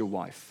against your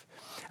wife.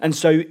 And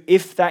so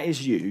if that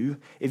is you,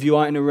 if you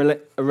are in a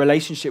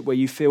relationship where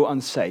you feel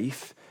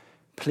unsafe,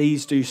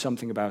 please do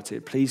something about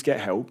it. Please get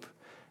help.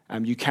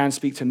 You can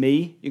speak to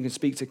me. You can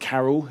speak to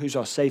Carol, who's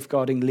our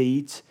safeguarding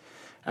lead.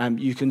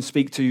 You can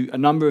speak to a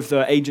number of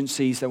the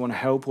agencies that want to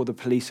help, or the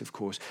police, of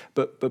course.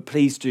 But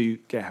please do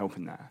get help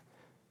in that.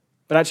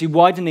 But actually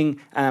widening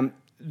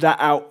that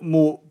out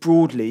more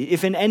broadly,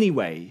 if in any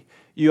way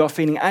you are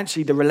feeling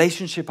actually the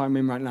relationship I'm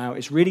in right now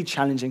is really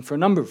challenging for a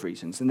number of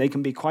reasons, and they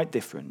can be quite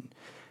different,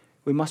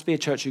 we must be a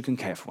church who can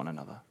care for one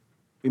another.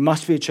 We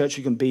must be a church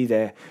who can be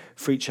there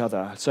for each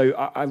other. So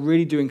I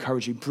really do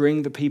encourage you,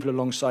 bring the people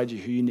alongside you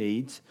who you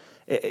need.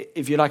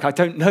 If you're like, I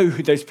don't know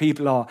who those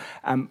people are,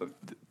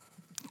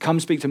 come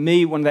speak to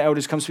me, one of the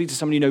elders, come speak to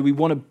someone you know. We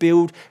want to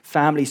build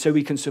family so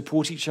we can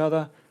support each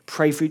other,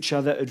 pray for each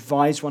other,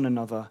 advise one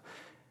another,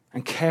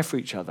 and care for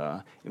each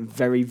other in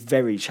very,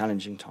 very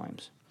challenging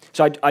times.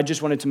 So I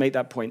just wanted to make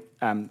that point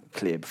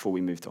clear before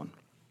we moved on.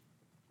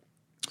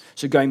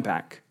 So going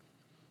back,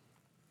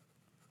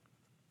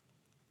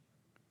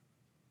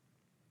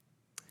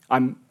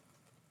 I'm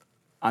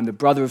the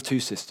brother of two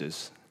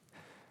sisters.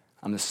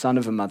 I'm the son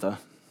of a mother.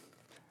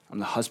 I'm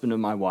the husband of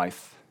my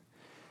wife.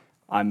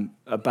 I'm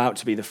about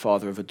to be the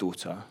father of a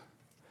daughter.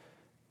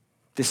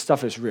 This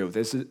stuff is real.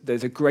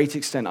 There's a great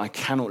extent I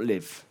cannot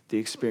live the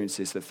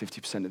experiences that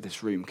 50% of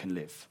this room can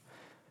live.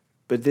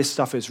 But this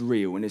stuff is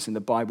real, and it's in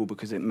the Bible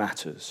because it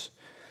matters.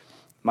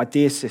 My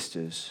dear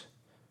sisters,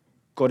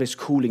 God is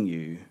calling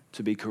you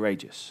to be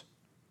courageous.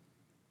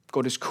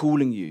 God is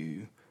calling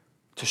you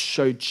to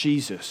show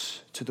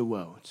Jesus to the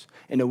world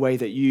in a way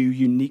that you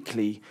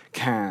uniquely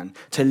can,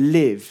 to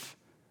live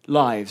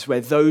lives where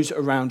those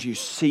around you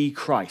see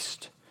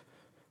Christ,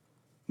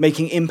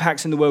 making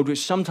impacts in the world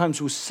which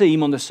sometimes will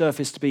seem on the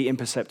surface to be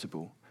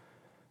imperceptible,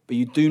 but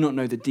you do not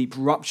know the deep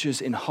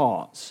ruptures in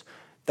hearts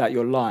that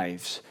your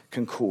lives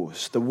can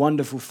cause, the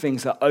wonderful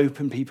things that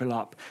open people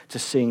up to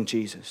seeing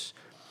Jesus.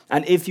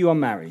 And if you are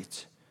married,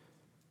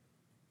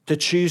 to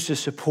choose to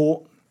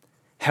support,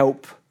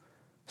 help,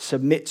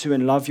 submit to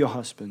and love your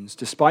husbands,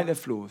 despite their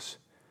flaws,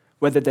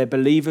 whether they're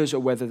believers or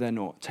whether they're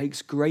not,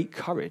 takes great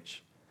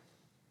courage.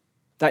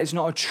 That is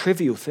not a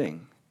trivial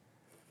thing.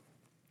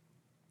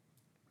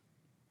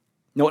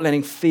 Not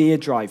letting fear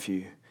drive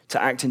you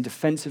to act in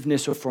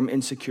defensiveness or from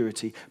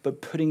insecurity, but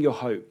putting your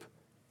hope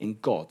in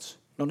God.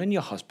 Not in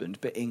your husband,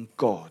 but in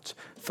God,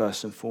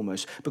 first and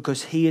foremost,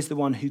 because he is the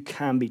one who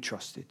can be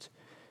trusted,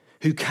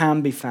 who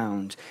can be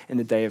found in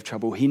the day of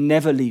trouble. He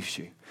never leaves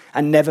you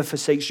and never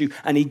forsakes you,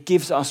 and he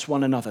gives us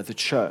one another, the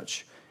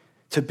church,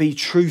 to be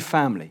true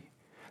family,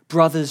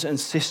 brothers and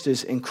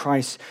sisters in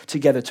Christ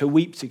together, to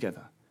weep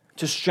together,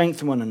 to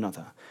strengthen one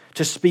another,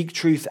 to speak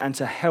truth and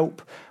to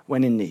help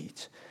when in need.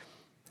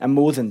 And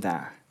more than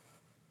that,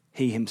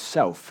 he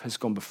himself has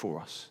gone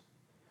before us.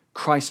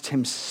 Christ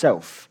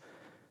himself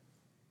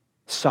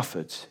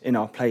suffered in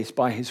our place.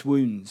 By his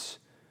wounds,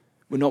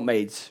 we're not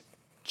made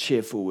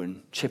cheerful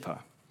and chipper.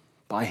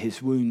 By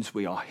his wounds,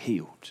 we are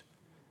healed.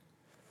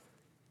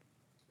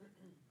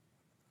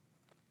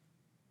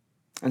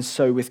 And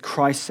so with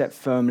Christ set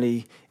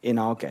firmly in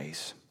our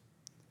gaze,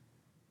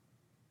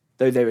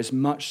 though there is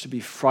much to be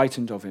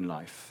frightened of in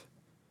life,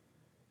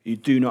 you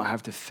do not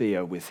have to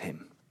fear with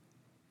him.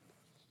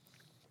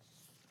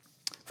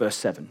 Verse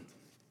 7.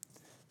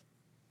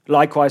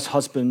 Likewise,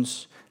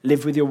 husbands,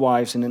 live with your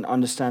wives in an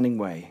understanding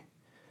way,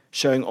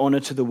 showing honor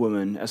to the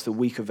woman as the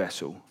weaker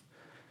vessel,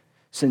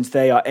 since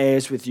they are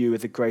heirs with you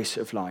of the grace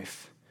of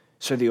life,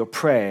 so that your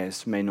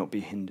prayers may not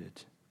be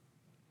hindered.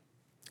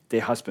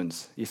 Dear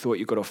husbands, you thought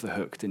you got off the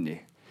hook, didn't you?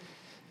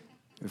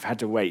 We've had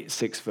to wait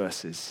 6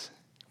 verses.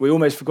 We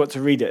almost forgot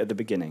to read it at the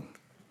beginning.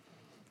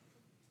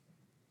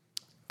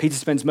 Peter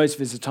spends most of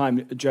his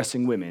time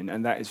addressing women,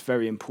 and that is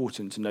very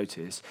important to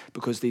notice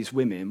because these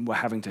women were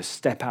having to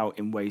step out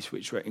in ways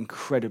which were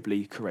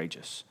incredibly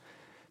courageous.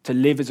 To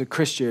live as a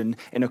Christian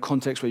in a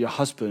context where your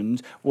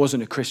husband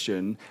wasn't a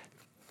Christian,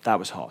 that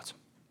was hard.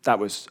 That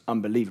was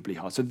unbelievably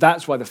hard. So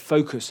that's why the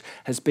focus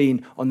has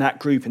been on that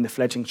group in the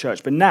fledgling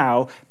church. But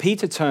now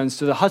Peter turns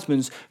to the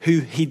husbands who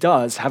he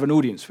does have an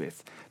audience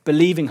with,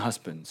 believing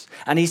husbands.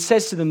 And he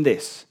says to them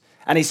this,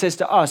 and he says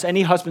to us,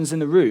 any husbands in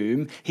the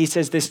room, he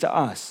says this to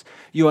us: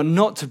 you are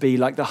not to be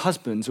like the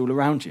husbands all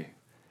around you.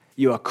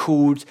 You are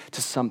called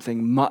to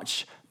something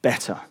much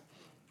better.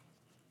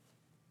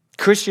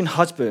 Christian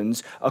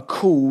husbands are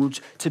called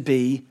to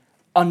be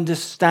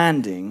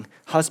understanding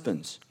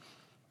husbands.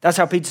 That's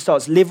how Peter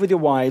starts. Live with your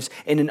wives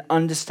in an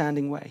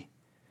understanding way.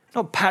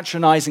 Not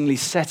patronizingly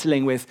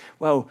settling with,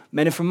 well,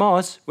 men are from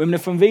Mars, women are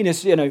from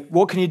Venus,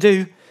 what can you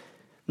do?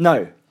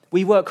 No,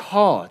 we work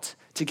hard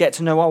to get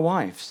to know our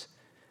wives,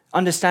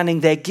 understanding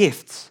their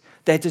gifts,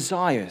 their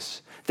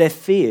desires, their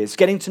fears,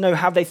 getting to know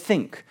how they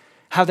think,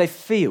 how they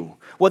feel,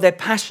 what they're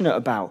passionate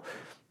about,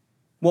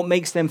 what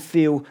makes them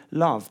feel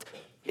loved.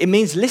 It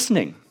means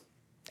listening.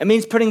 It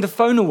means putting the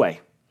phone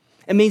away.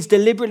 It means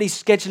deliberately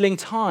scheduling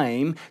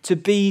time to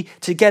be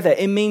together.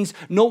 It means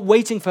not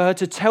waiting for her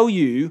to tell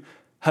you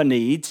her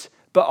needs,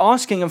 but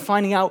asking and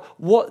finding out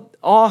what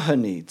are her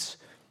needs.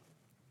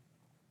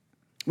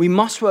 We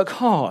must work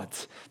hard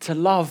to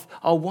love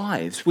our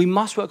wives. We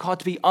must work hard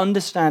to be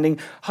understanding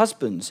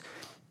husbands.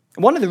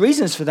 One of the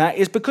reasons for that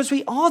is because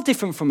we are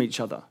different from each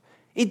other.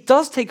 It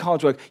does take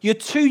hard work. You're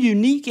two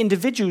unique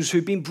individuals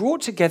who've been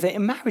brought together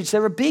in marriage.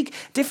 There are big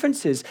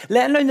differences,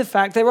 let alone the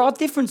fact there are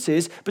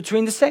differences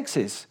between the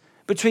sexes,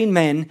 between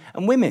men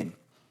and women.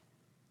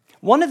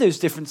 One of those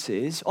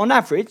differences, on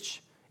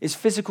average, is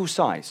physical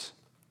size.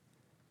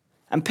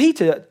 And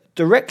Peter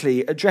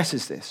directly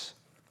addresses this.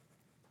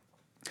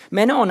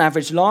 Men are on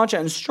average larger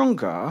and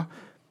stronger,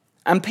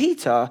 and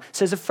Peter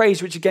says a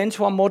phrase which, again,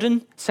 to our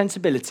modern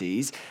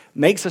sensibilities,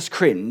 makes us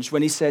cringe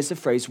when he says the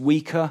phrase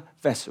weaker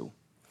vessel.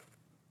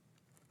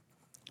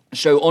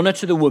 Show honor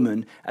to the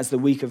woman as the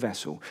weaker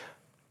vessel.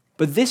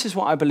 But this is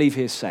what I believe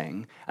he is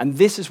saying, and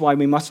this is why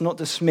we must not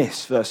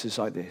dismiss verses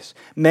like this.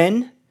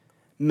 Men,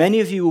 many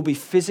of you will be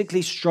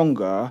physically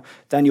stronger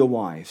than your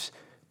wives.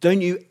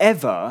 Don't you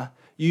ever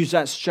use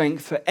that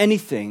strength for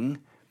anything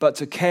but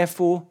to care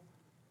for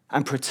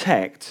and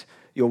protect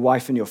your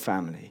wife and your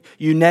family.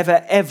 You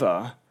never,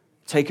 ever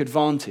take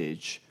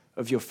advantage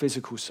of your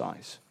physical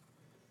size.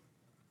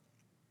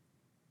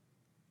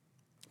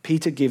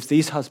 Peter gives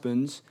these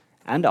husbands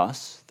and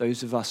us,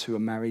 those of us who are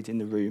married in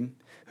the room,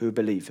 who are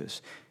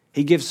believers,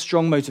 he gives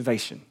strong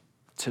motivation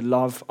to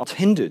love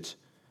unhindered.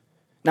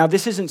 Now,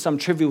 this isn't some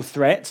trivial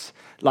threat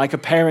like a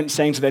parent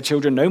saying to their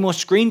children, no more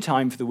screen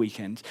time for the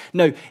weekend.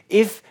 No,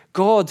 if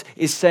God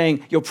is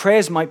saying your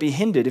prayers might be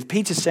hindered, if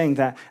Peter's saying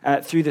that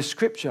through the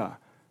scripture,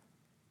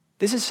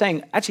 this is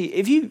saying, actually,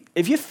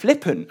 if you're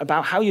flippant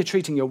about how you're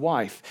treating your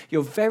wife,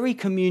 your very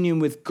communion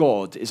with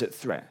God is at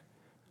threat.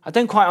 I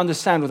don't quite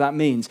understand what that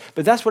means,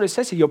 but that's what it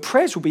says here. Your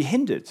prayers will be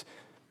hindered.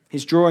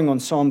 He's drawing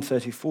on Psalm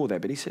 34 there,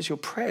 but he says your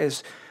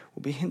prayers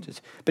will be hindered.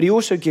 But he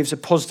also gives a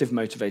positive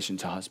motivation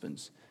to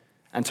husbands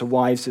and to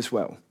wives as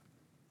well.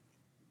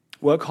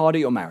 Work hard at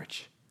your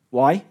marriage.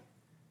 Why?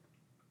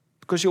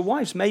 Because your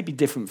wives may be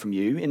different from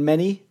you in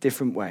many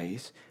different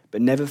ways,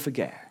 but never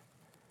forget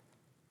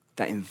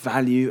that in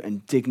value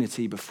and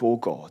dignity before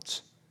God,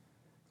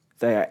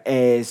 they are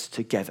heirs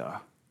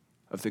together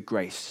of the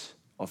grace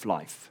of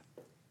life.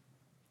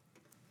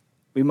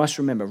 We must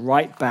remember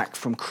right back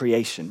from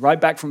creation,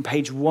 right back from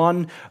page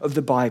 1 of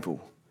the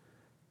Bible,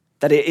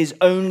 that it is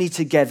only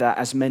together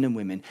as men and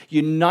women,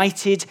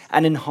 united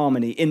and in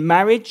harmony, in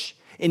marriage,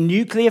 in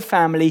nuclear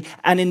family,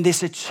 and in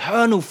this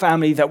eternal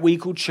family that we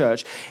call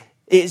church.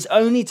 It is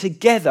only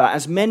together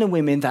as men and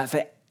women that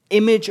the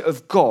image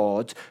of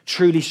God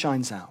truly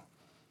shines out.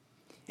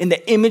 In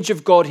the image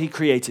of God, he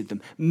created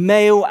them.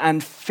 Male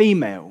and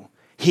female,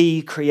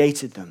 he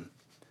created them.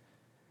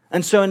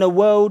 And so in a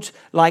world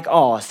like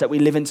ours that we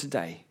live in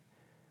today,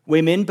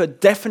 women,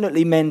 but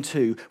definitely men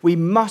too, we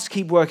must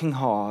keep working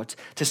hard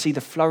to see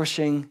the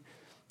flourishing,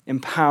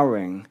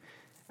 empowering,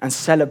 and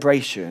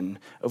celebration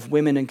of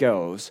women and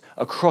girls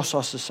across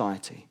our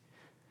society.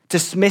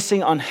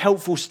 Dismissing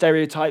unhelpful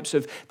stereotypes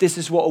of this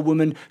is what a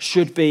woman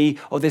should be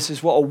or this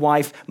is what a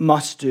wife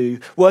must do.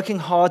 Working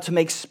hard to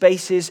make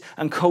spaces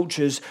and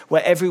cultures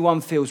where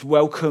everyone feels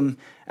welcome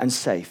and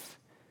safe.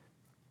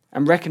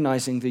 And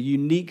recognizing the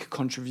unique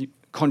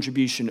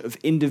contribution of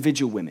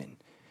individual women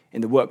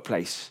in the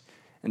workplace,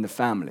 in the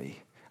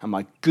family, and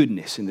my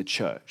goodness, in the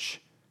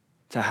church,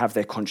 to have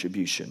their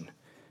contribution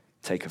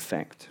take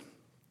effect.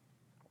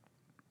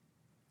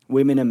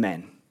 Women and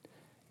men,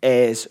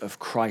 heirs of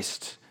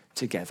Christ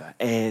together,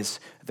 heirs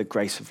of the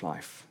grace of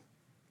life.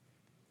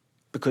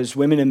 Because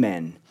women and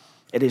men,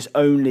 it is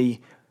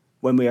only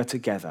when we are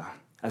together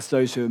as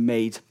those who are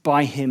made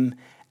by him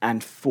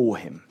and for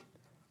him,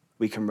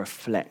 we can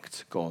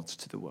reflect God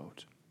to the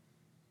world.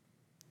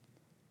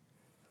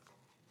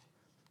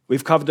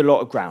 We've covered a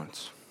lot of ground.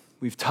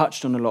 We've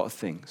touched on a lot of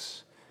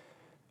things.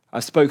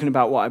 I've spoken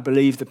about what I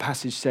believe the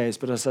passage says,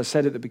 but as I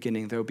said at the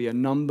beginning, there will be a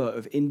number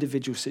of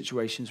individual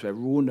situations where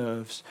raw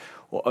nerves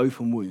or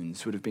open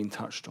wounds would have been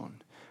touched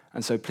on.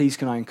 And so please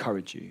can I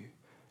encourage you,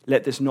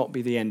 let this not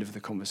be the end of the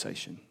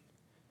conversation.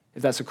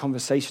 If that's a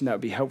conversation that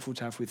would be helpful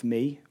to have with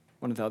me,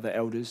 one of the other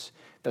elders,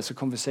 that's a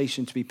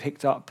conversation to be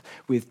picked up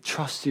with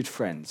trusted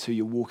friends who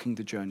you're walking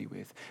the journey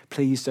with.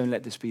 Please don't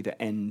let this be the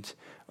end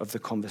of the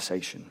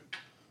conversation.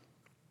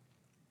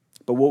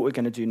 But what we're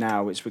going to do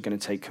now is we're going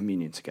to take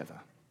communion together.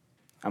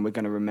 And we're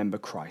going to remember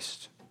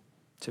Christ.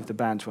 So if the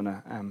band want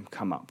to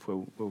come up,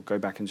 we'll go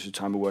back into the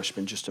time of worship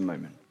in just a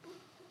moment.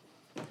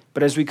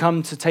 But as we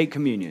come to take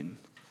communion,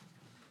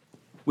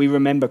 we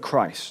remember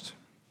Christ.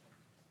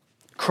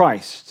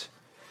 Christ,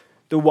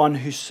 the one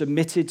who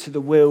submitted to the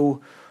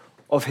will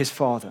of his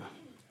Father.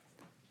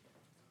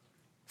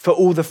 For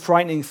all the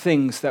frightening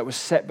things that were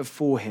set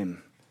before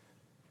him,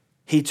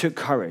 he took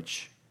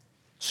courage,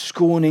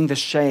 scorning the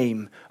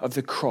shame of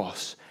the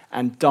cross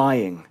and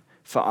dying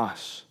for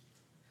us.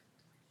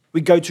 We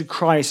go to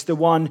Christ, the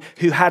one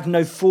who had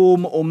no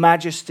form or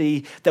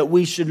majesty that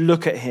we should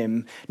look at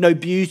him, no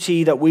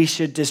beauty that we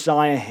should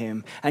desire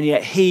him, and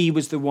yet he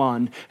was the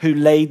one who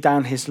laid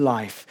down his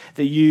life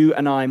that you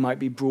and I might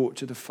be brought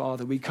to the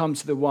Father. We come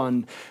to the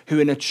one who,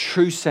 in a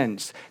true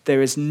sense,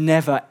 there is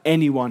never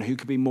anyone who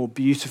could be more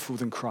beautiful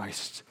than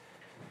Christ.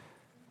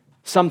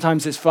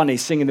 Sometimes it's funny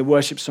singing the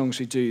worship songs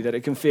we do that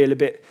it can feel a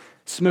bit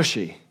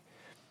smushy.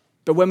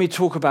 But when we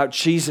talk about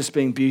Jesus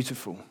being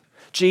beautiful,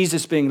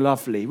 Jesus being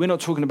lovely, we're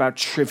not talking about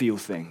trivial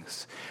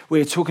things.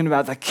 We're talking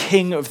about the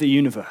King of the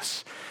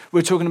universe.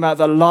 We're talking about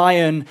the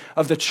Lion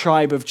of the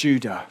tribe of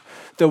Judah,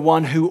 the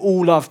one who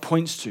all love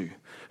points to,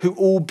 who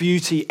all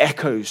beauty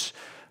echoes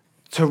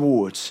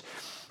towards,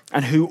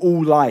 and who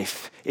all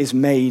life is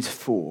made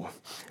for.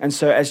 And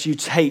so as you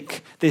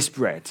take this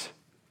bread,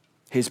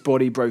 his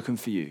body broken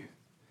for you,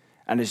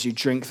 and as you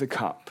drink the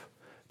cup,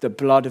 the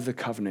blood of the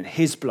covenant,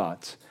 his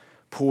blood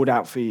poured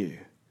out for you,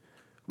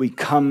 we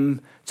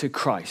come to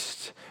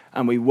Christ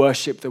and we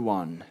worship the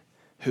one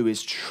who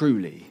is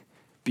truly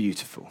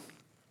beautiful.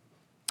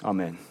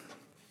 Amen.